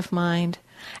purity of mind,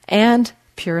 and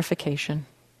purification.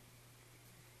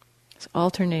 It's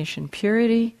alternation,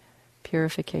 purity,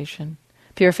 purification.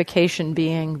 Purification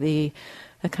being the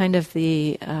kind of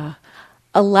the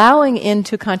allowing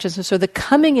into consciousness, or the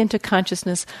coming into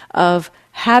consciousness of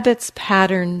habits,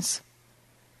 patterns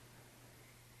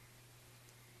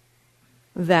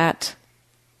that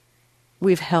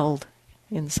we've held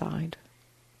inside.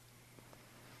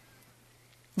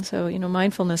 And so,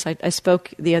 mindfulness, I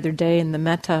spoke the other day in the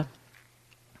metta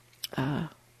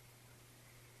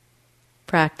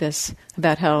practice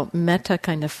about how metta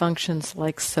kind of functions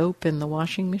like soap in the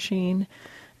washing machine,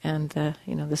 and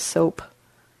the soap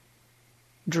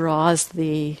draws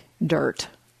the dirt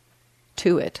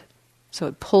to it, so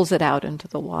it pulls it out into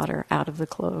the water, out of the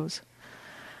clothes.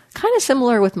 Kind of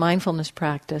similar with mindfulness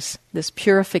practice. This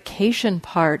purification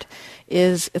part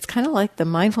it's kind of like the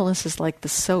mindfulness is like the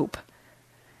soap,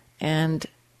 and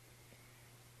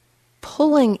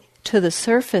pulling to the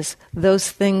surface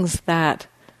those things that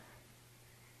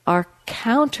are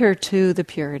counter to the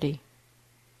purity.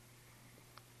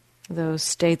 Those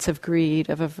states of greed,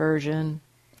 of aversion,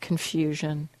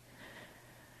 confusion.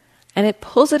 And it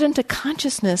pulls it into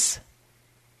consciousness.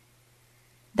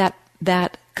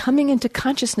 That coming into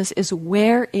consciousness is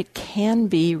where it can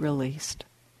be released.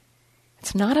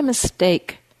 It's not a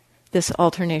mistake, this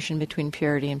alternation between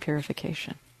purity and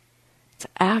purification. It's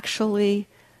actually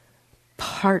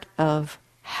part of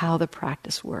how the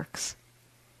practice works.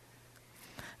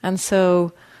 And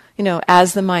so,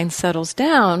 as the mind settles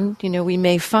down, we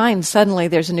may find suddenly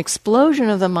there's an explosion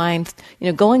of the mind,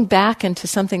 going back into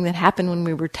something that happened when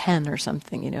we were 10 or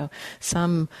something,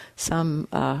 some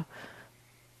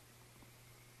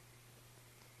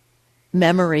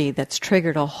memory that's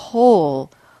triggered a whole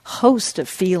host of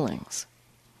feelings.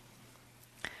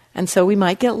 And so we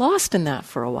might get lost in that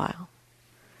for a while.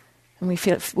 And we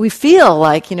feel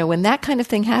like, when that kind of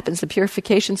thing happens, the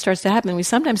purification starts to happen, we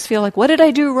sometimes feel like, what did I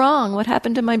do wrong? What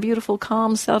happened to my beautiful,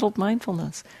 calm, settled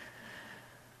mindfulness?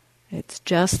 It's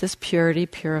just this purity,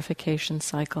 purification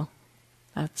cycle.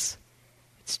 It's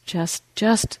just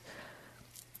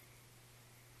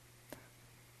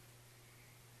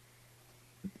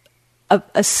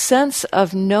a sense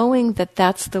of knowing that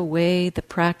that's the way the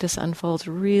practice unfolds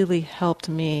really helped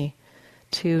me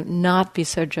to not be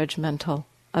so judgmental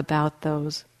about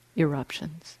those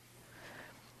eruptions.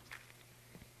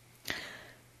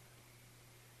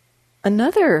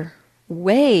 Another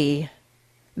way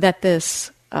that this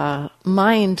the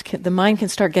mind can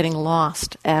start getting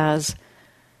lost as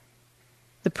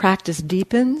the practice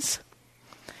deepens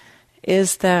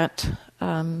is that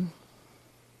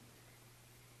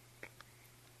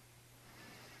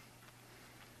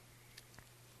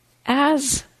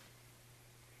as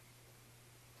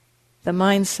the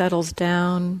mind settles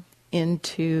down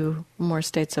into more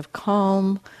states of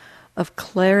calm, of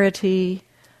clarity,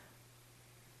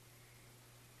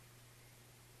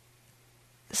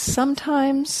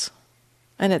 sometimes,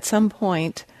 and at some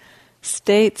point,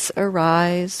 states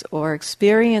arise or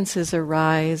experiences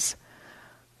arise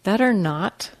that are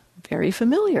not very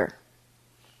familiar,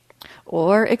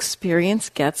 or experience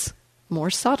gets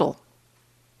more subtle.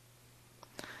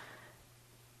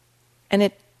 And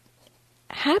it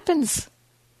happens.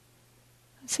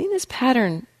 I've seen this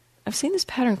pattern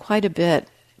quite a bit,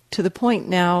 to the point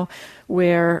now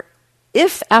where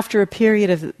if after a period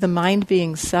of the mind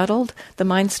being settled, the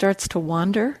mind starts to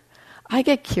wander, I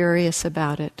get curious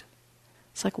about it.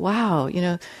 It's like, wow,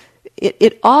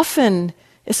 it often,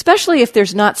 especially if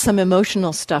there's not some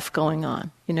emotional stuff going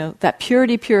on, that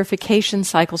purity purification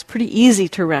cycle is pretty easy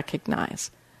to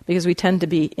recognize because we tend to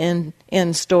be in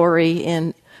story,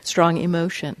 in strong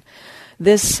emotion.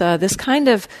 This kind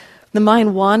of the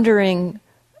mind wandering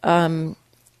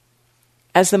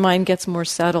as the mind gets more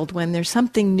settled, when there's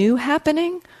something new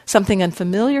happening, something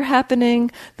unfamiliar happening,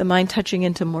 the mind touching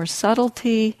into more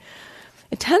subtlety,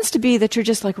 it tends to be that you're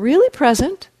just like really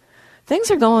present, things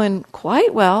are going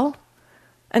quite well,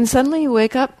 and suddenly you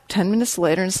wake up 10 minutes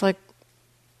later and it's like,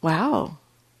 wow,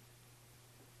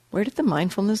 Where did the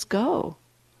mindfulness go?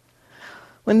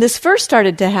 When this first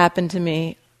started to happen to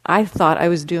me, I thought I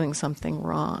was doing something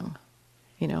wrong,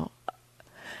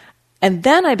 And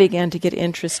then I began to get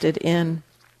interested in,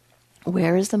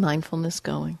 where is the mindfulness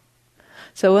going?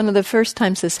 So one of the first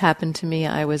times this happened to me,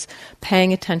 I was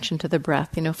paying attention to the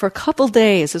breath. For a couple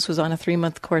days, this was on a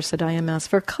 3-month course at IMS,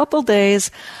 for a couple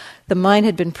days, the mind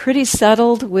had been pretty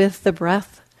settled with the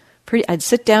breath. I'd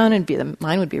sit down and the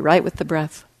mind would be right with the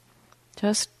breath.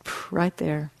 Just right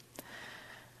there.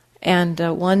 And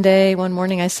one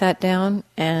morning I sat down,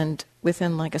 and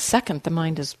within like a second, the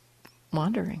mind is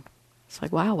wandering. It's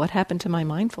like, wow, what happened to my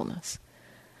mindfulness?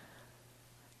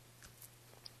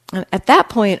 And at that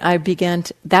point,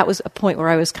 that was a point where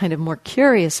I was kind of more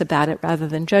curious about it rather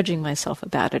than judging myself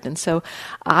about it. And so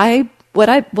what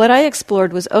I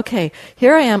explored was, okay,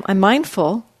 here I am, I'm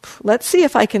mindful. Let's see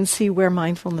if I can see where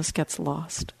mindfulness gets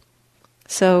lost.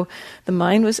 So the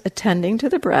mind was attending to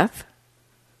the breath.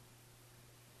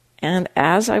 And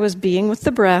as I was being with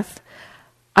the breath,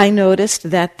 I noticed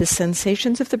that the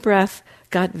sensations of the breath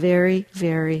got very,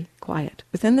 very quiet.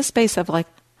 Within the space of like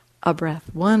a breath,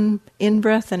 one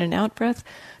in-breath and an out-breath,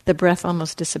 the breath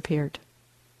almost disappeared.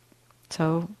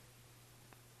 So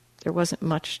there wasn't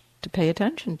much to pay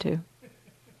attention to.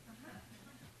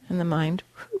 And the mind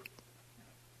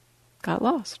got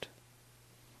lost.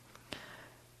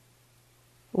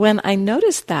 When I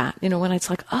noticed that, when it's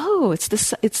like, oh, it's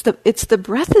the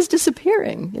breath is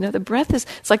disappearing. The breath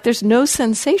it's like there's no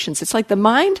sensations. It's like the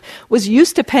mind was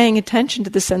used to paying attention to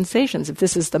the sensations. If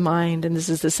this is the mind and this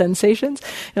is the sensations,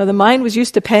 the mind was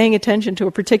used to paying attention to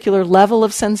a particular level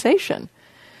of sensation.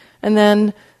 And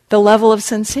then the level of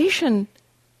sensation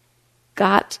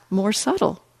got more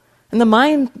subtle. And the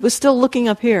mind was still looking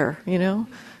up here,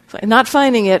 It's like not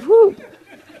finding it,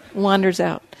 wanders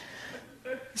out.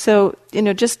 So,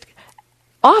 just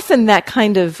often that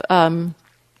kind of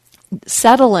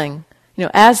settling,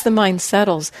 as the mind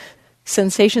settles,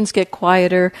 sensations get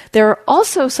quieter. There are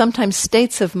also sometimes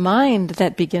states of mind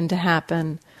that begin to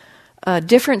happen,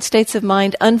 different states of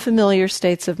mind, unfamiliar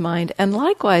states of mind. And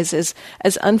likewise,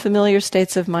 as unfamiliar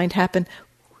states of mind happen,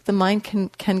 the mind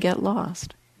can get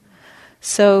lost.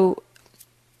 So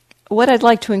what I'd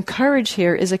like to encourage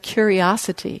here is a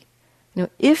curiosity.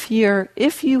 If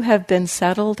you have been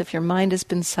settled, if your mind has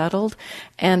been settled,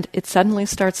 and it suddenly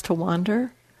starts to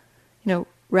wander,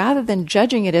 rather than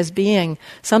judging it as being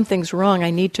something's wrong, I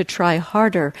need to try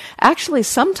harder. Actually,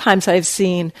 sometimes I've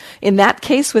seen in that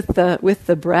case with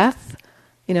the breath,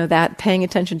 that paying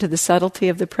attention to the subtlety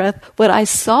of the breath. What I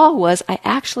saw was I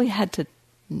actually had to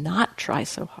not try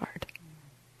so hard.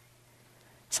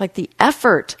 It's like the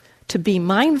effort to be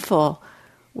mindful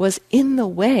was in the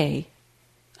way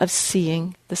of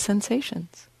seeing the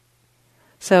sensations.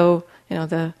 So,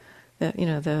 the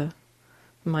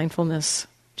mindfulness,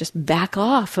 just back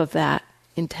off of that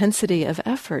intensity of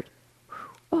effort.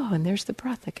 Oh, and there's the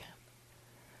breath again.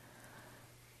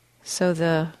 So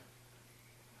the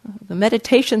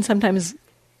meditation sometimes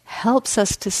helps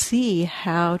us to see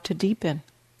how to deepen.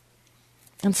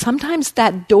 And sometimes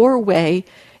that doorway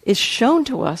is shown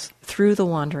to us through the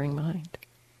wandering mind.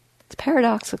 It's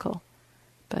paradoxical,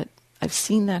 but I've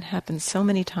seen that happen so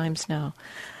many times now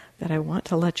that I want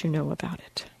to let you know about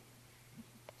it.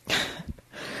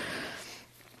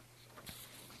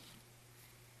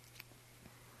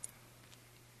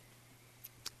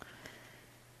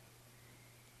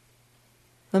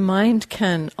 The mind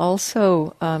can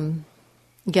also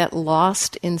get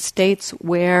lost in states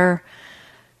where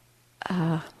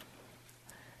the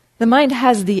mind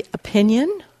has the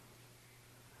opinion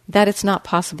that it's not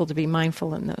possible to be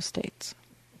mindful in those states.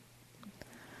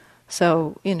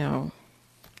 So,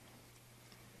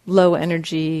 low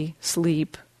energy,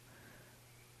 sleep,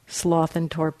 sloth and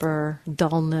torpor,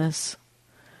 dullness,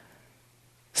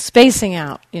 spacing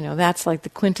out, that's like the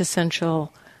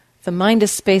quintessential, the mind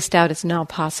is spaced out, it's now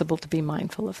possible to be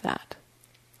mindful of that.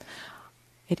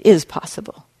 It is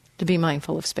possible to be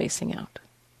mindful of spacing out.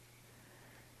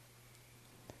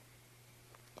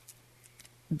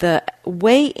 The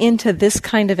way into this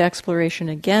kind of exploration,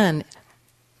 again,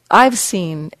 I've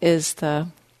seen is the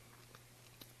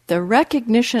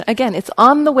recognition, again, it's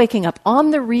on the waking up,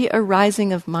 on the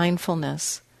re-arising of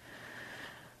mindfulness.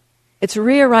 It's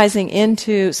re-arising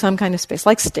into some kind of space,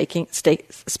 like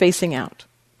spacing out.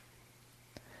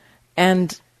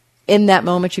 And in that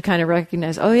moment you kind of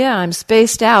recognize, oh yeah, I'm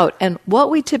spaced out. And what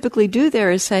we typically do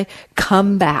there is say,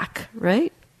 come back,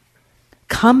 right?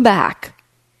 Come back.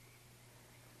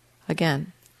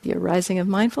 Again, the arising of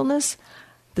mindfulness,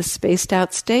 the spaced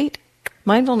out state.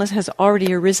 Mindfulness has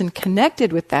already arisen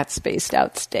connected with that spaced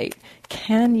out state.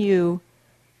 Can you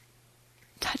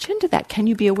touch into that. Can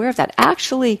you be aware of that?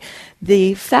 Actually,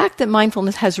 the fact that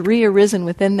mindfulness has re-arisen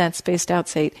within that spaced out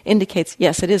state indicates,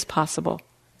 yes, it is possible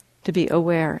to be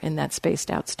aware in that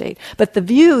spaced out state. But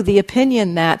the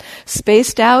opinion that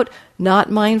spaced out,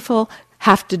 not mindful,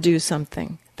 have to do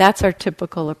something. That's our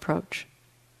typical approach.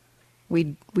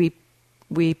 We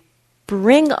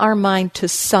bring our mind to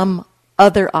some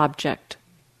other object.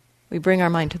 We bring our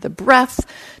mind to the breath,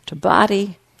 to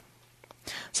body.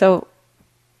 So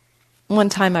one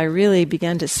time I really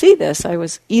began to see this. I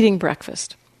was eating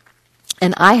breakfast.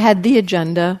 And I had the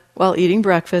agenda, while eating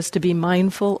breakfast, to be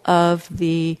mindful of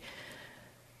the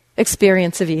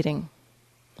experience of eating.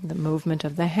 The movement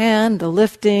of the hand, the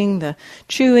lifting, the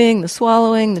chewing, the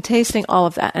swallowing, the tasting, all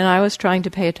of that. And I was trying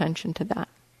to pay attention to that,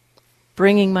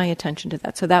 bringing my attention to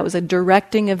that. So that was a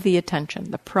directing of the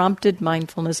attention, the prompted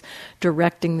mindfulness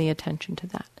directing the attention to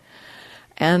that.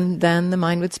 And then the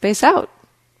mind would space out.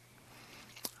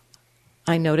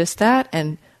 I noticed that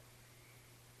and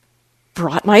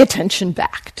brought my attention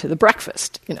back to the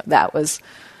breakfast. I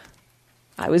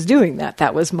was doing that.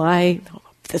 That was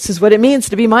this is what it means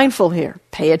to be mindful here.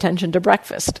 Pay attention to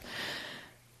breakfast.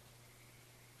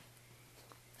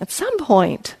 At some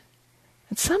point,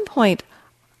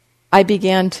 I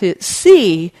began to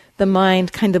see the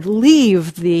mind kind of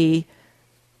leave the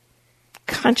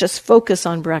conscious focus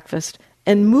on breakfast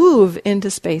and move into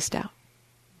spaced out.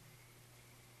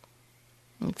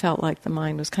 It felt like the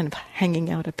mind was kind of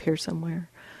hanging out up here somewhere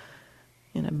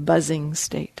in a buzzing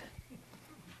state.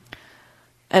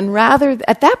 And rather,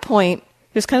 at that point,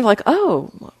 it was kind of like,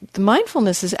 oh, the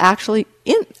mindfulness is actually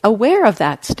aware of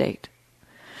that state.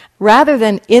 Rather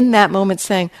than in that moment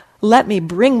saying, let me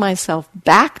bring myself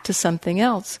back to something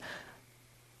else,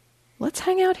 let's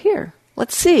hang out here.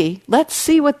 Let's see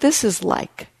what this is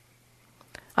like.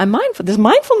 I'm mindful. This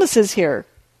mindfulness is here.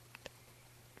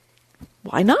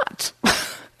 Why not?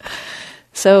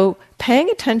 So paying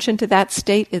attention to that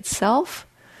state itself,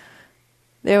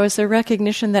 there was a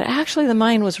recognition that actually the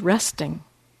mind was resting.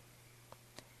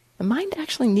 The mind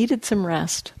actually needed some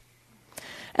rest.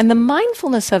 And the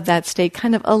mindfulness of that state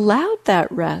kind of allowed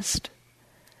that rest.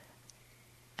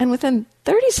 And within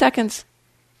 30 seconds,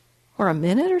 or a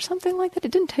minute or something like that,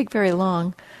 it didn't take very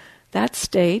long, that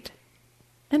state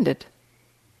ended.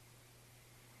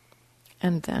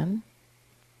 And then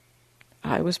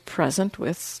I was present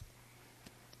with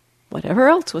whatever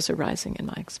else was arising in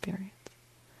my experience.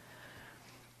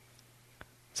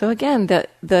 So again,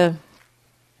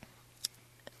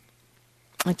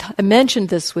 I mentioned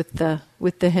this with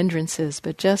the hindrances,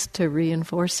 but just to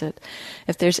reinforce it,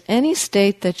 if there's any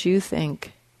state that you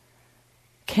think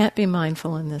can't be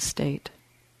mindful in this state,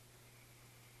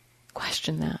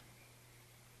 question that.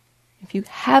 If you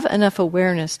have enough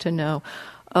awareness to know,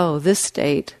 oh, this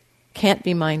state can't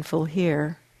be mindful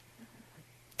here,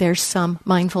 there's some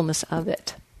mindfulness of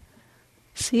it.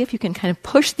 See if you can kind of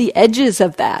push the edges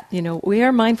of that,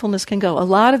 where mindfulness can go. A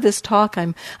lot of this talk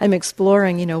I'm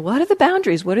exploring, what are the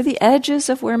boundaries? What are the edges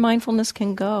of where mindfulness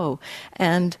can go?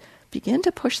 And begin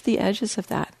to push the edges of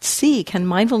that. See, can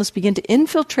mindfulness begin to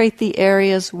infiltrate the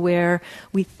areas where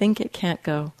we think it can't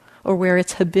go, or where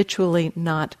it's habitually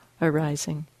not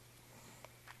arising?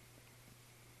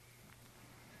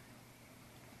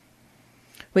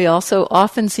 We also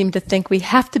often seem to think we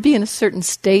have to be in a certain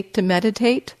state to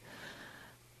meditate.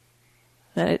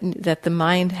 That the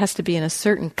mind has to be in a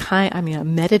certain a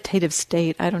meditative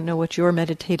state. I don't know what your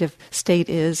meditative state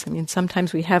is.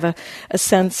 Sometimes we have a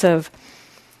sense of,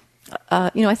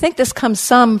 I think this comes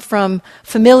some from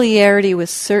familiarity with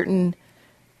certain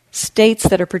states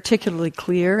that are particularly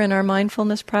clear in our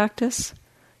mindfulness practice.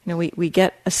 We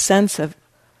get a sense of,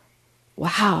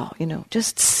 wow,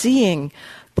 just seeing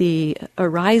the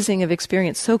arising of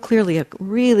experience so clearly, a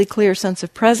really clear sense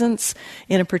of presence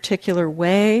in a particular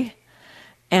way.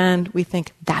 And we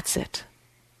think, that's it.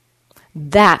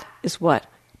 That is what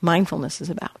mindfulness is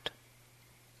about.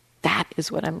 That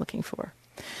is what I'm looking for.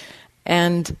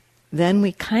 And then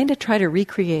we kind of try to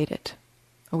recreate it,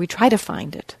 or we try to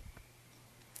find it.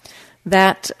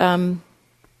 That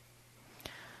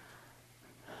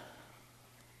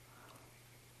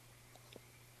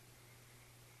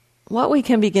what we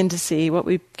can begin to see, what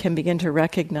we can begin to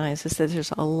recognize is that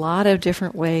there's a lot of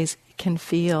different ways it can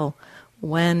feel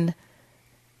when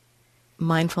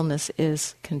mindfulness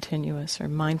is continuous or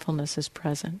mindfulness is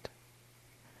present.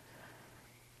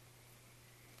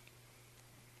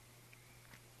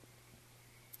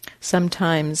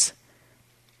 Sometimes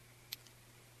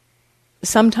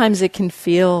it can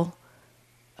feel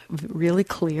really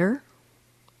clear.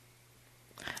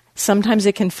 Sometimes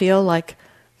it can feel like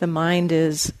the mind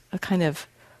is a kind of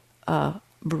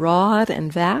broad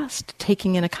and vast,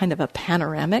 taking in a kind of a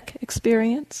panoramic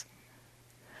experience.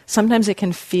 Sometimes it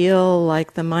can feel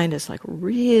like the mind is like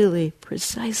really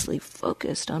precisely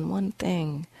focused on one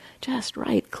thing, just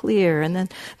right, clear,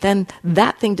 and then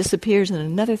that thing disappears and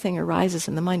another thing arises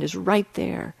and the mind is right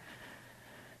there.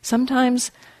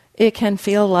 Sometimes it can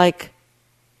feel like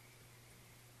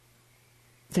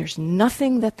there's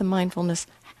nothing that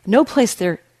no place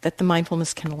there that the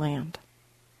mindfulness can land.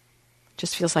 It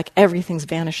just feels like everything's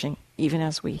vanishing even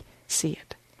as we see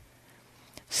it.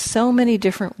 So many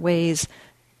different ways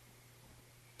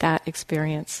that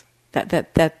experience,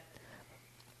 so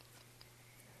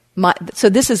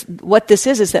this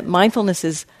is that mindfulness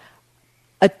is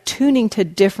attuning to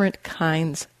different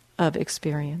kinds of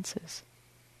experiences.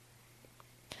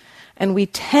 And we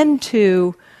tend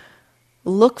to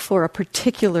look for a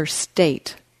particular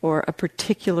state or a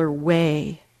particular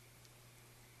way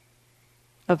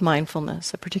of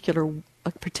mindfulness, a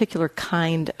particular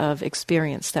kind of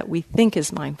experience that we think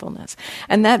is mindfulness.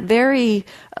 And that very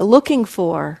looking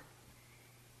for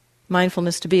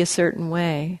mindfulness to be a certain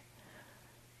way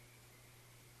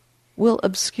will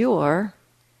obscure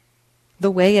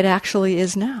the way it actually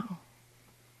is now.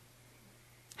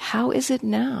 How is it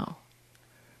now?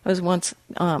 I was once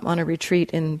on a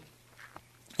retreat in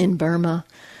Burma,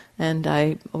 and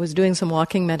I was doing some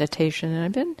walking meditation, and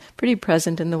I've been pretty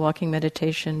present in the walking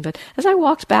meditation. But as I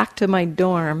walked back to my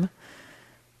dorm,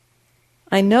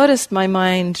 I noticed my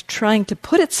mind trying to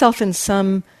put itself in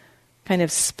some kind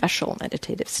of special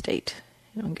meditative state.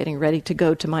 I'm getting ready to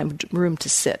go to my room to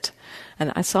sit.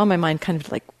 And I saw my mind kind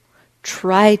of like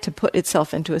try to put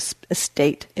itself into a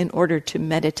state in order to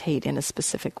meditate in a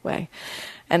specific way.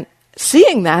 And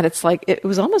seeing that, it's like, it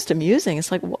was almost amusing.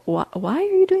 It's like, why are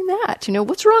you doing that?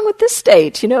 What's wrong with this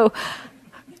state?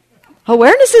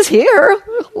 Awareness is here.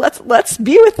 Let's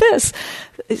be with this.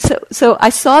 So I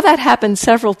saw that happen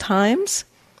several times,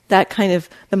 that kind of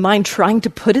the mind trying to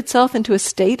put itself into a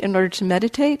state in order to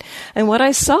meditate. And what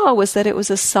I saw was that it was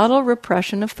a subtle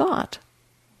repression of thought.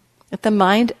 That the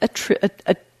mind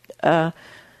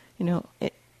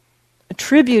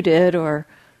attributed or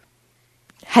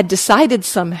had decided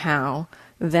somehow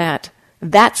that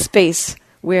space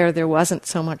where there wasn't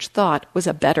so much thought was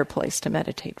a better place to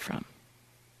meditate from.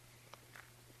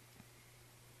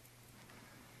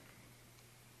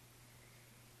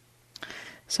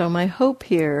 So my hope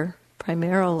here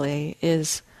primarily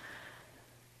is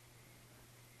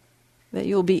that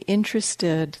you'll be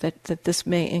interested, that this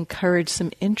may encourage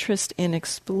some interest in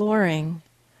exploring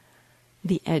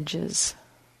the edges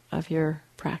of your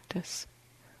practice.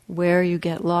 Where you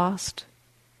get lost,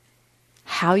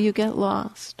 how you get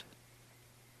lost,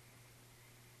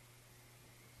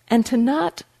 and to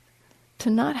not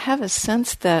have a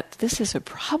sense that this is a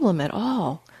problem at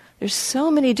all. There's so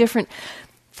many different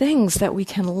things that we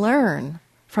can learn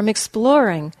from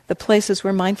exploring the places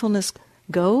where mindfulness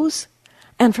goes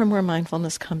and from where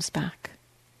mindfulness comes back.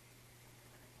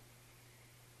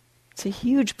 It's a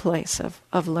huge place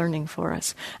of learning for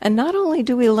us. And not only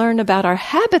do we learn about our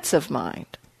habits of mind,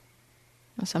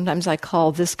 sometimes I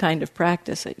call this kind of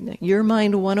practice Your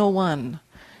Mind 101.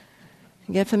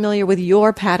 Get familiar with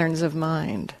your patterns of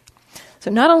mind.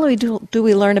 So not only do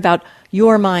we learn about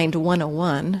Your Mind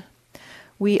 101,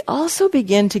 we also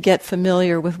begin to get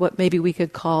familiar with what maybe we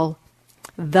could call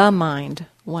the Mind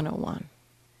 101.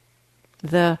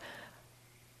 The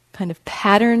kind of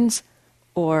patterns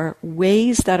or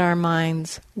ways that our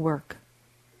minds work.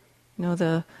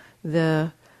 The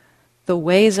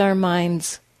ways our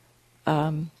minds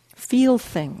feel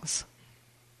things,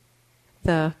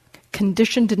 the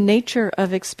conditioned nature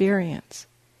of experience,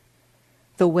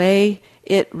 the way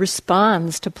it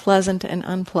responds to pleasant and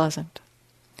unpleasant.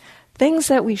 Things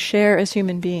that we share as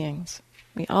human beings.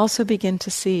 We also begin to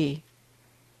see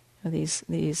these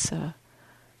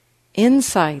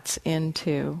insights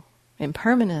into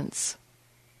impermanence,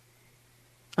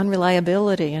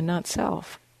 unreliability, and not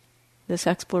self. This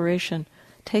exploration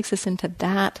takes us into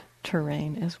that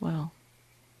terrain as well.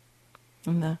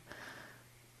 And the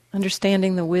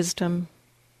understanding the wisdom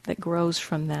that grows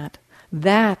from that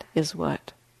is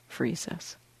what frees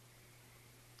us.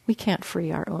 We can't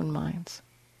free our own minds.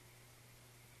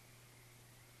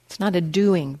 It's not a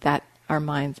doing that our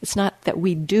minds, it's not that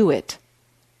we do it.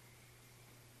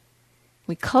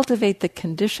 We cultivate the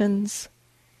conditions,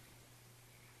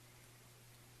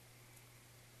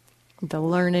 the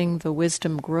learning, the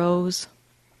wisdom grows,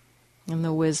 and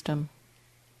the wisdom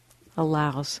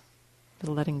allows the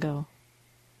letting go.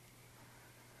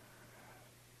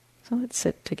 So let's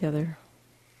sit together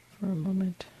for a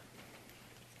moment.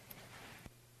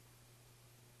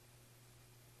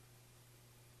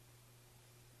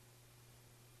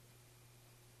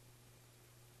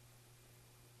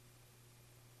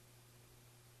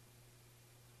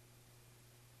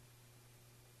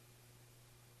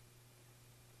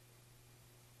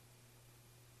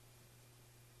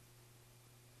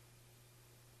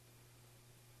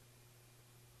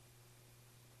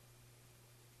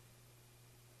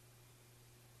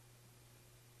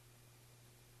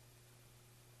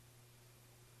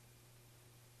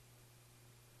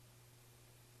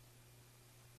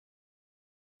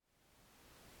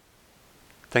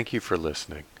 Thank you for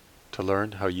listening. To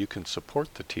learn how you can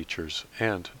support the teachers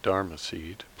and Dharma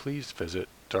Seed, please visit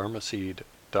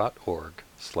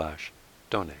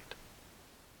dharmaseed.org/donate.